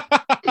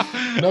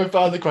 No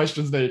further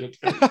questions needed.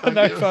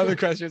 Further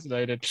questions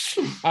needed.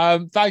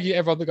 Thank you,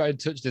 everyone that got in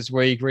touch this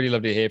week. Really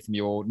lovely to hear from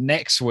you all.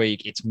 Next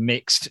week, it's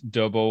mixed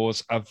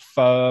doubles, a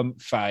firm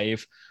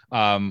fave,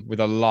 with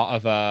a lot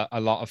of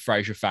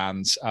Frasier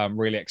fans.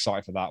 Really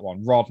excited for that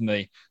one.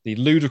 Rodney, the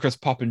ludicrous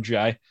Poppin'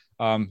 J,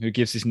 who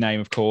gives his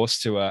name, of course,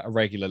 to a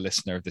regular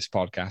listener of this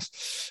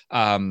podcast.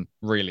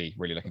 Really,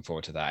 really looking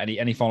forward to that.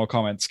 Any final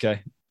comments,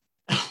 Kay?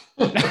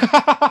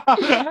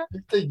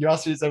 You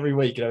ask me this every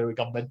week, you know, we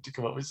got meant to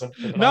come up with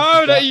something.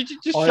 No, you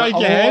just shake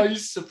your head. I'm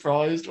always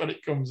surprised when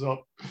it comes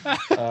up.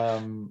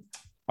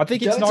 I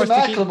think it's nice to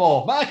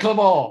Macklemore.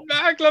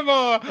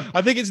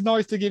 I think it's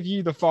nice to give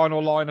you the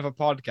final line of the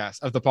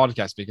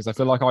podcast, because I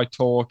feel like I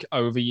talk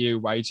over you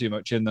way too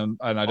much in them,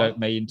 and I don't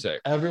mean to.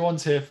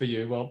 Everyone's here for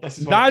you. Well,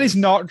 that is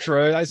not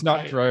true. That's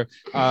not true.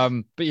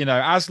 But you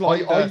know, as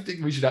like I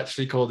think we should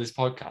actually call this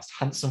podcast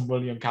 "Handsome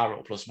William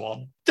Carroll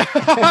 +1."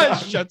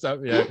 Shut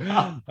up,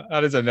 yeah.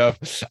 That is enough.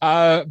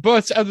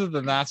 But other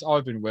than that,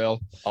 I've been Will.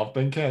 I've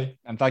been Kay.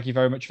 And thank you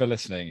very much for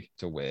listening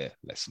to We're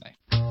Listening.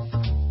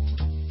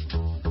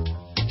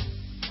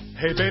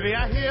 Hey, baby,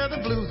 I hear the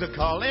blues are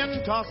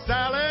calling, tossed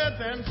salads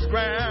and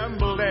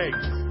scrambled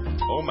eggs.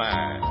 Oh,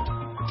 my.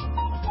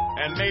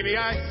 And maybe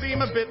I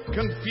seem a bit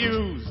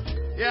confused.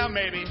 Yeah,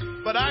 maybe,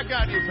 but I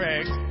got you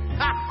pegged.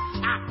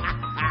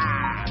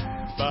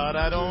 But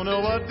I don't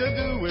know what to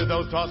do with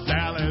those tossed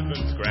salads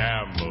and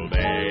scrambled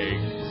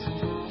eggs.